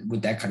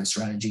 with that kind of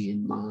strategy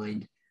in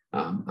mind,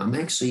 I'm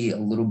actually a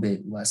little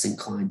bit less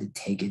inclined to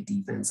take a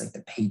defense like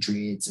the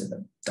Patriots or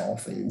the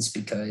Dolphins,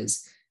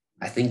 because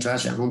I think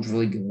Josh Allen's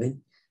really good.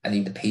 I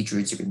think the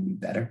Patriots are going to be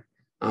better.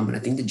 And I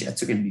think the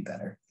Jets are going to be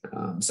better.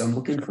 So I'm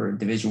looking for a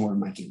division where it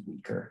might get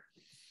weaker.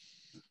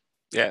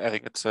 Yeah, I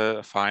think it's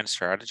a fine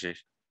strategy.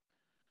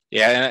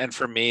 Yeah, and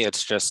for me,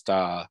 it's just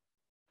I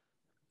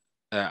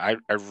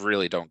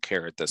really don't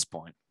care at this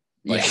point.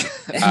 Like,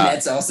 and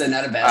that's also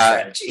not a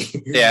bad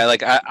strategy. Yeah,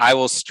 like I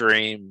will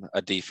stream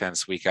a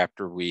defense week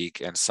after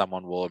week, and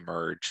someone will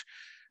emerge,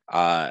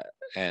 and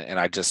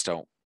I just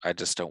don't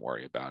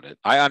worry about it.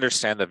 I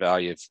understand the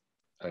value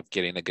of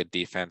getting a good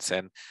defense,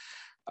 and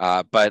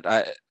but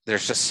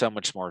there's just so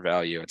much more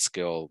value at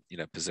skill,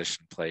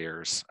 position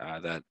players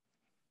that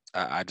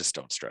I just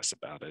don't stress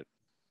about it.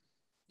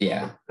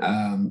 Yeah,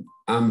 I'm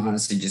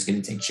honestly just going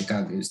to take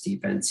Chicago's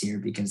defense here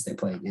because they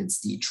play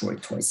against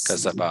Detroit twice.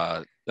 Because of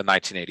the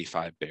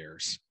 1985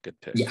 Bears. Good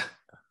pick.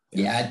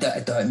 Yeah. I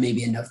thought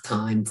maybe enough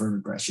time for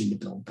regression to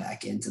build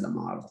back into the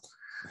model.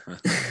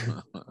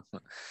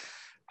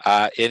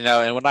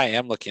 And when I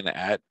am looking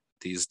at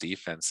these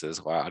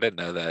defenses, wow, I didn't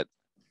know that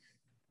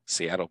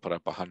Seattle put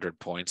up 100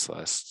 points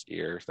last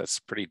year. That's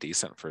pretty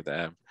decent for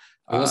them.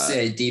 I will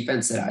say a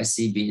defense that I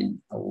see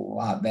being a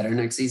lot better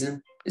next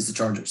season is the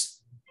Chargers.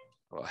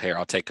 Well, here,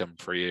 I'll take them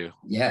for you.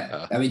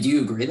 Yeah. I mean, do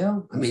you agree,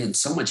 though? I mean,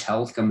 so much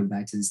health coming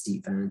back to this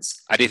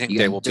defense. I do think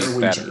they will be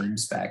better.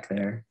 James back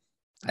there.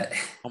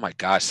 Oh, my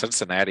gosh.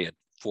 Cincinnati had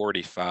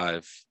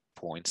 45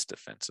 points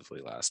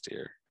defensively last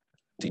year.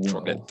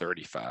 Detroit had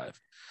 35.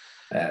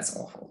 That's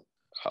awful.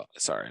 Oh,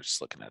 sorry. I'm just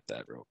looking at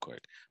that real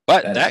quick.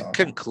 But that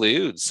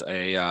concludes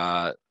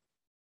a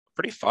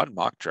pretty fun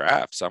mock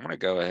draft. So I'm going to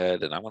go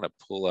ahead and I'm going to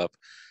pull up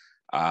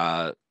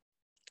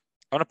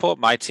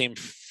my team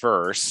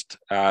first.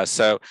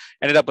 So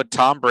ended up with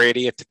Tom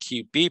Brady at the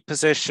QB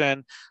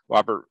position,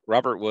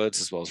 Robert Woods,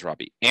 as well as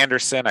Robbie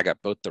Anderson. I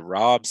got both the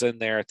Robs in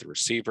there at the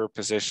receiver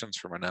positions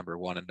for my number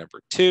 1 and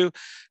number 2.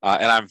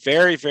 And I'm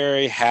very,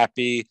 very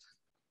happy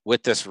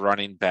with this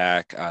running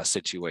back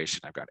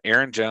situation. I've got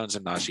Aaron Jones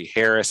and Najee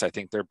Harris. I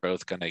think they're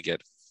both going to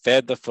get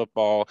fed the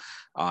football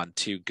on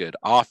 2 good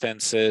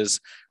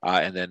offenses.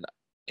 And then,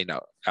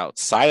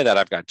 outside of that,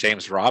 I've got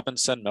James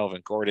Robinson,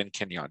 Melvin Gordon,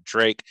 Kenyon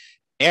Drake,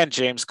 and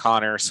James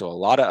Conner. So a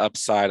lot of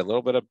upside, a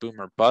little bit of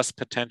boomer bust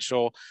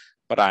potential,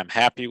 but I'm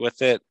happy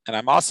with it. And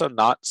I'm also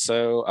not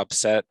so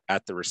upset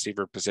at the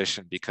receiver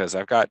position because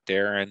I've got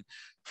Darren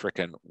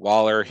freaking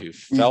Waller who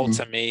fell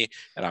to me,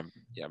 and I'm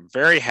Yeah, I'm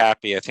very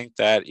happy. I think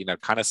that,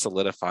 kind of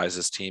solidifies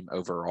his team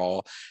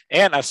overall.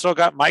 And I've still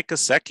got Mike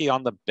Gesicki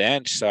on the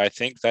bench. So I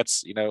think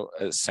that's,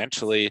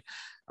 essentially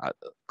uh,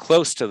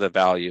 close to the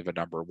value of a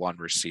number one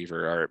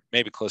receiver, or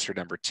maybe closer to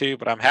number two,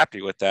 but I'm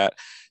happy with that.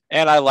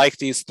 And I like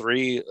these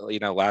three,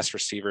 last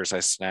receivers I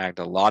snagged.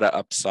 A lot of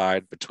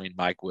upside between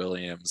Mike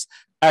Williams,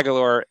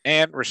 Aguilar,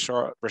 and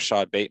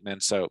Rashad Bateman.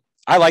 So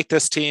I like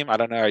this team. I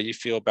don't know how you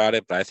feel about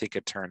it, but I think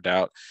it turned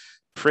out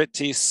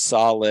pretty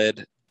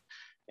solid.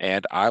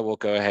 And I will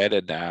go ahead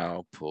and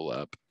now pull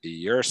up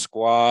your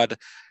squad.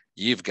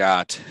 You've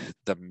got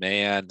the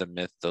man, the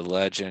myth, the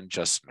legend,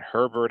 Justin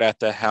Herbert at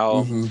the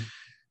helm.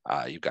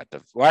 Mm-hmm. You've got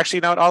well,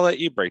 actually, no, I'll let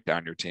you break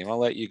down your team. I'll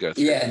let you go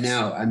through Yeah, this.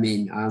 no, I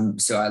mean,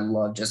 so I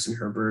love Justin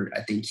Herbert.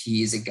 I think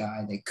he's a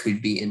guy that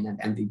could be in that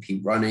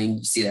MVP running.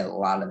 You see that a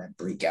lot of that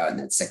breakout in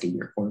that second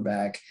year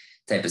quarterback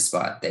type of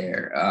spot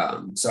there.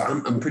 So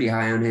I'm pretty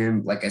high on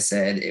him. Like I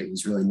said, it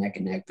was really neck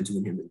and neck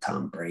between him and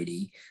Tom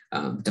Brady.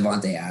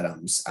 Devontae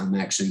Adams, I'm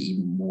actually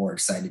even more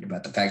excited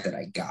about the fact that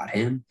I got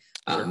him.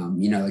 Sure.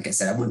 Like I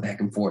said, I went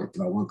back and forth.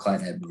 Do I want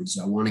Clyde Edwards?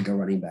 Do I want to go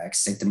running back,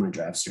 stick to my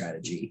draft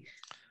strategy?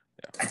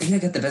 I think I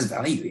got the best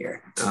value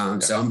here.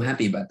 So I'm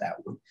happy about that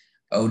one.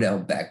 Odell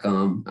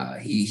Beckham,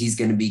 he's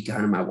going to be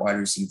kind of my wide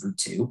receiver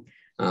too.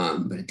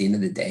 But at the end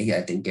of the day,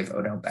 I think if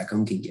Odell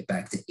Beckham can get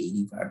back to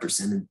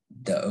 85% of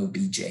the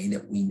OBJ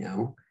that we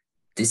know,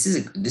 this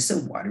is a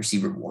wide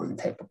receiver one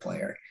type of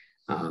player.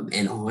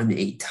 And on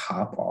a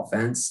top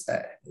offense,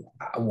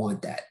 I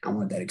want that. I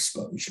want that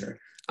exposure.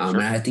 Sure.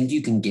 And I think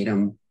you can get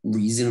him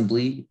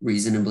reasonably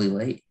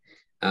late.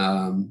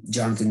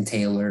 Jonathan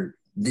Taylor,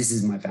 this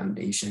is my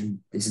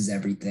foundation. This is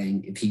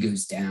everything. If he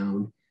goes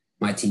down,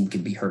 my team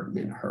could be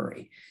hurting in a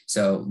hurry.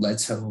 So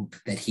let's hope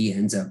that he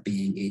ends up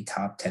being a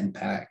top 10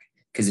 pack.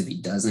 Because if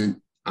he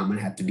doesn't, I'm going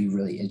to have to be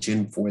really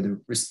itching for the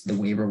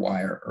waiver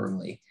wire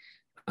early.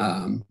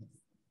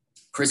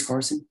 Chris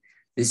Carson,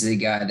 this is a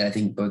guy that I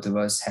think both of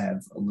us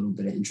have a little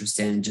bit of interest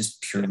in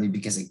just purely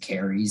because it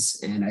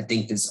carries. And I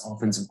think this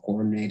offensive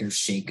coordinator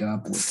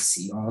shakeup with the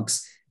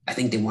Seahawks, I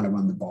think they want to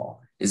run the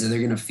ball. So they're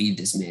going to feed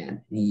this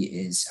man. He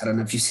is, I don't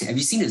know if have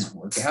you seen his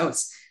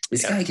workouts?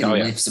 This guy can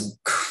lift some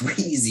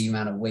crazy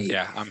amount of weight.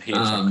 Yeah, I'm huge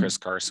on Chris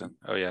Carson.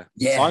 Oh, yeah.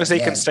 Yeah. As long as he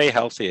can stay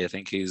healthy, I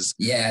think he's.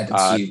 Yeah,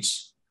 that's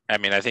huge. I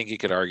mean, I think you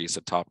could argue he's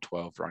a top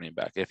 12 running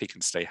back if he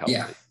can stay healthy.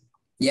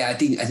 Yeah, I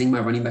think my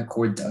running back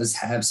core does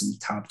have some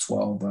top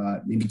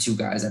 12, maybe two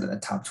guys out of the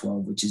top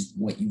 12, which is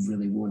what you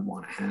really would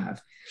want to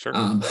have. Sure.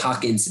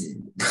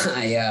 Hawkinson,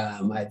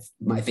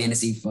 my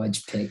fantasy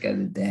fudge pick of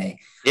the day.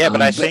 Yeah,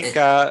 but I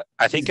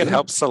think it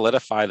helps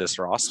solidify this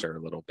roster a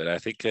little bit. I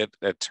think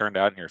it turned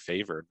out in your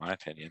favor, in my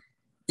opinion.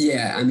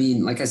 Yeah, I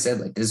mean, like I said,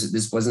 like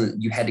this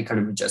wasn't, you had to kind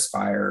of adjust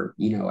fire,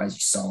 as you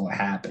saw what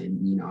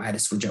happened. I had to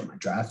switch up my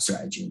draft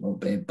strategy a little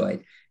bit,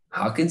 but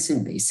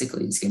Hawkinson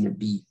basically is going to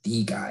be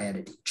the guy out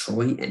of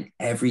Detroit, and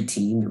every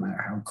team, no matter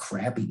how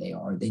crappy they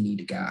are, they need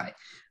a guy.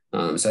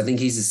 So I think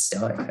he's a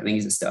stud.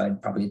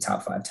 Probably a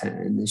top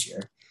 5-10 this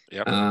year.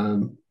 Yep.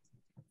 And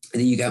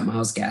then you got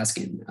Myles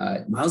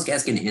Gaskin. Myles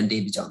Gaskin and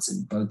David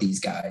Johnson, both these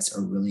guys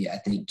are really, I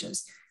think,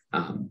 just,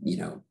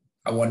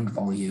 I wanted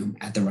volume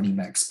at the running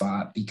back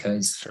spot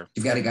because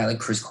you've got a guy like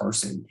Chris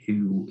Carson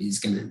who is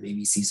going to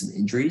maybe see some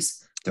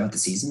injuries throughout the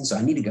season. So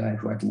I need a guy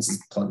who I can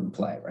just plug and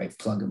play, right?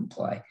 Plug and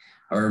play.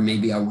 Or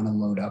maybe I want to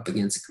load up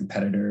against a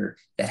competitor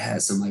that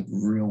has some like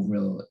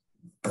real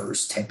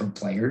burst type of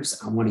players.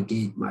 I want to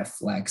get my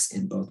flex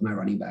in both my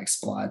running back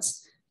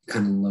spots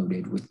kind of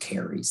loaded with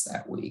carries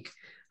that week.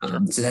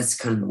 So that's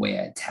kind of the way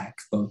I attack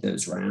both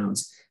those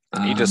rounds.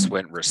 You just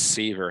went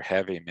receiver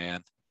heavy,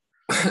 man.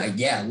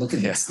 Yeah, look at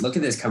this. Look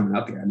at this coming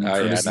up here. I mean,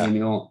 Curtis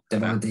Samuel,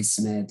 Devontae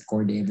Smith,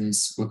 Corey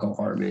Davis, Michael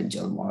Hartman,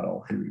 Jalen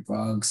Waddle, Henry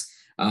Ruggs.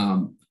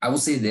 I will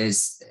say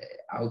this,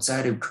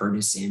 outside of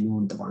Curtis Samuel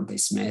and Devontae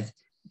Smith,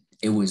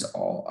 it was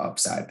all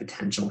upside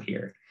potential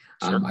here.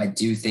 I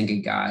do think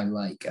a guy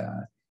like,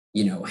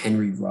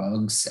 Henry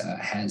Ruggs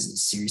has a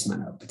serious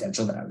amount of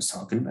potential that I was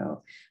talking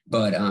about.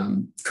 But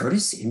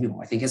Curtis Samuel,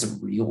 I think, has a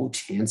real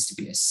chance to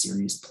be a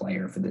serious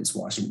player for this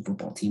Washington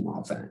football team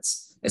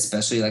offense,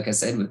 especially, like I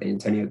said, with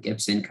Antonio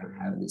Gibson kind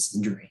of having this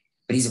injury.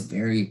 But he's a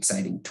very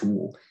exciting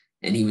tool,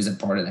 and he was a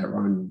part of that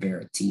Ron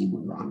Rivera team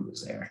when Ron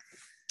was there.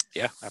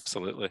 Yeah,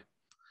 absolutely.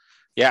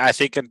 Yeah, I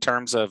think in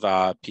terms of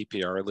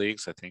PPR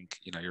leagues, I think,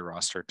 your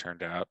roster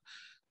turned out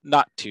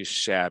not too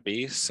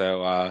shabby.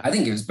 So I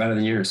think it was better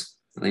than yours.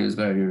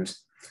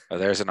 Oh,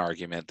 there's an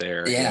argument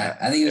there. Yeah,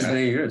 I think it was better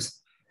than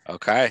yours.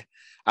 Okay.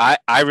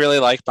 I really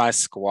like my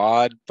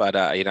squad, but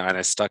and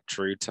I stuck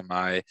true to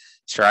my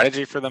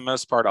strategy for the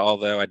most part,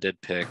 although I did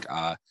pick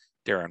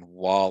Darren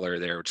Waller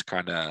there, which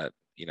kind of,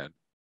 a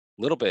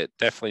little bit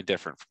definitely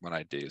different from what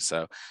I do.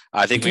 So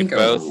I think we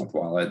both with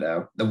Waller,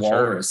 though. The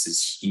Walrus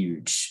is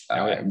huge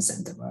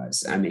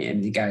incentivized. I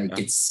mean, the guy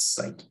gets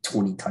like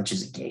 20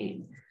 touches a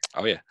game.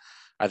 Oh yeah.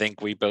 I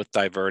think we both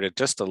diverted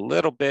just a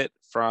little bit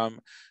from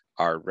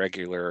our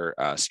regular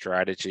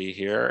strategy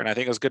here. And I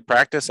think it was good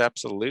practice.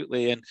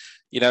 Absolutely. And,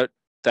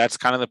 that's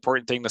kind of the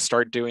important thing to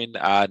start doing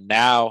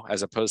now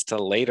as opposed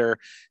to later,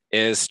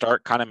 is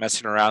start kind of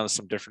messing around with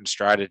some different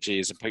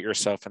strategies and put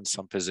yourself in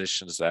some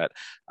positions that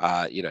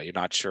you're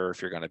not sure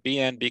if you're going to be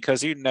in,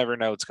 because you never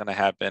know what's going to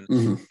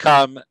happen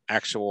come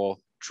actual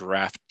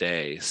draft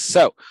day.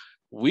 So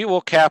we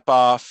will cap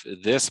off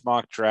this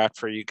mock draft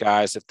for you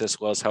guys. If this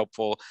was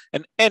helpful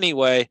in any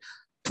way,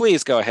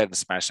 please go ahead and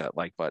smash that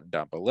like button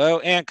down below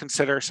and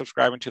consider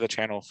subscribing to the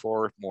channel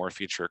for more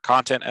future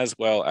content, as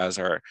well as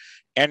our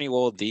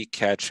annual The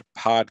Catch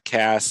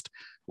podcast.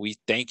 We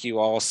thank you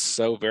all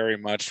so very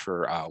much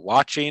for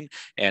watching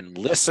and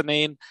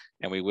listening,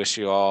 and we wish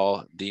you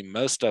all the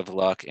most of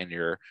luck in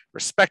your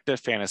respective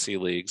fantasy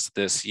leagues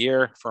this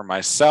year. For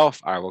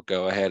myself, I will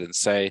go ahead and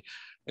say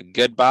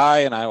goodbye,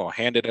 and I will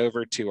hand it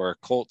over to our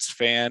Colts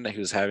fan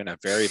who's having a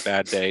very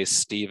bad day,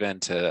 Steven,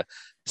 to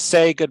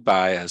say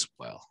goodbye as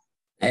well.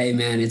 Hey,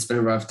 man, it's been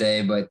a rough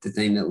day, but the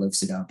thing that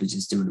lifts it up is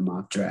just doing a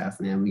mock draft,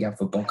 man. We got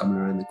football coming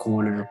around the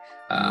corner.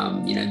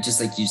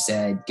 Just like you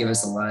said, give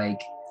us a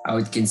like. I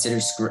would consider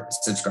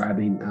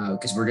subscribing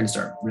because we're going to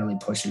start really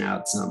pushing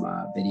out some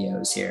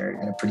videos here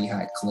at a pretty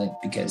high clip,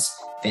 because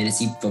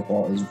fantasy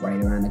football is right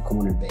around the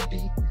corner,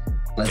 baby.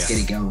 Let's get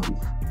it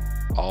going.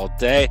 All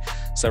day.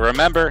 So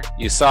remember,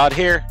 you saw it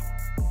here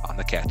on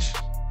The Catch.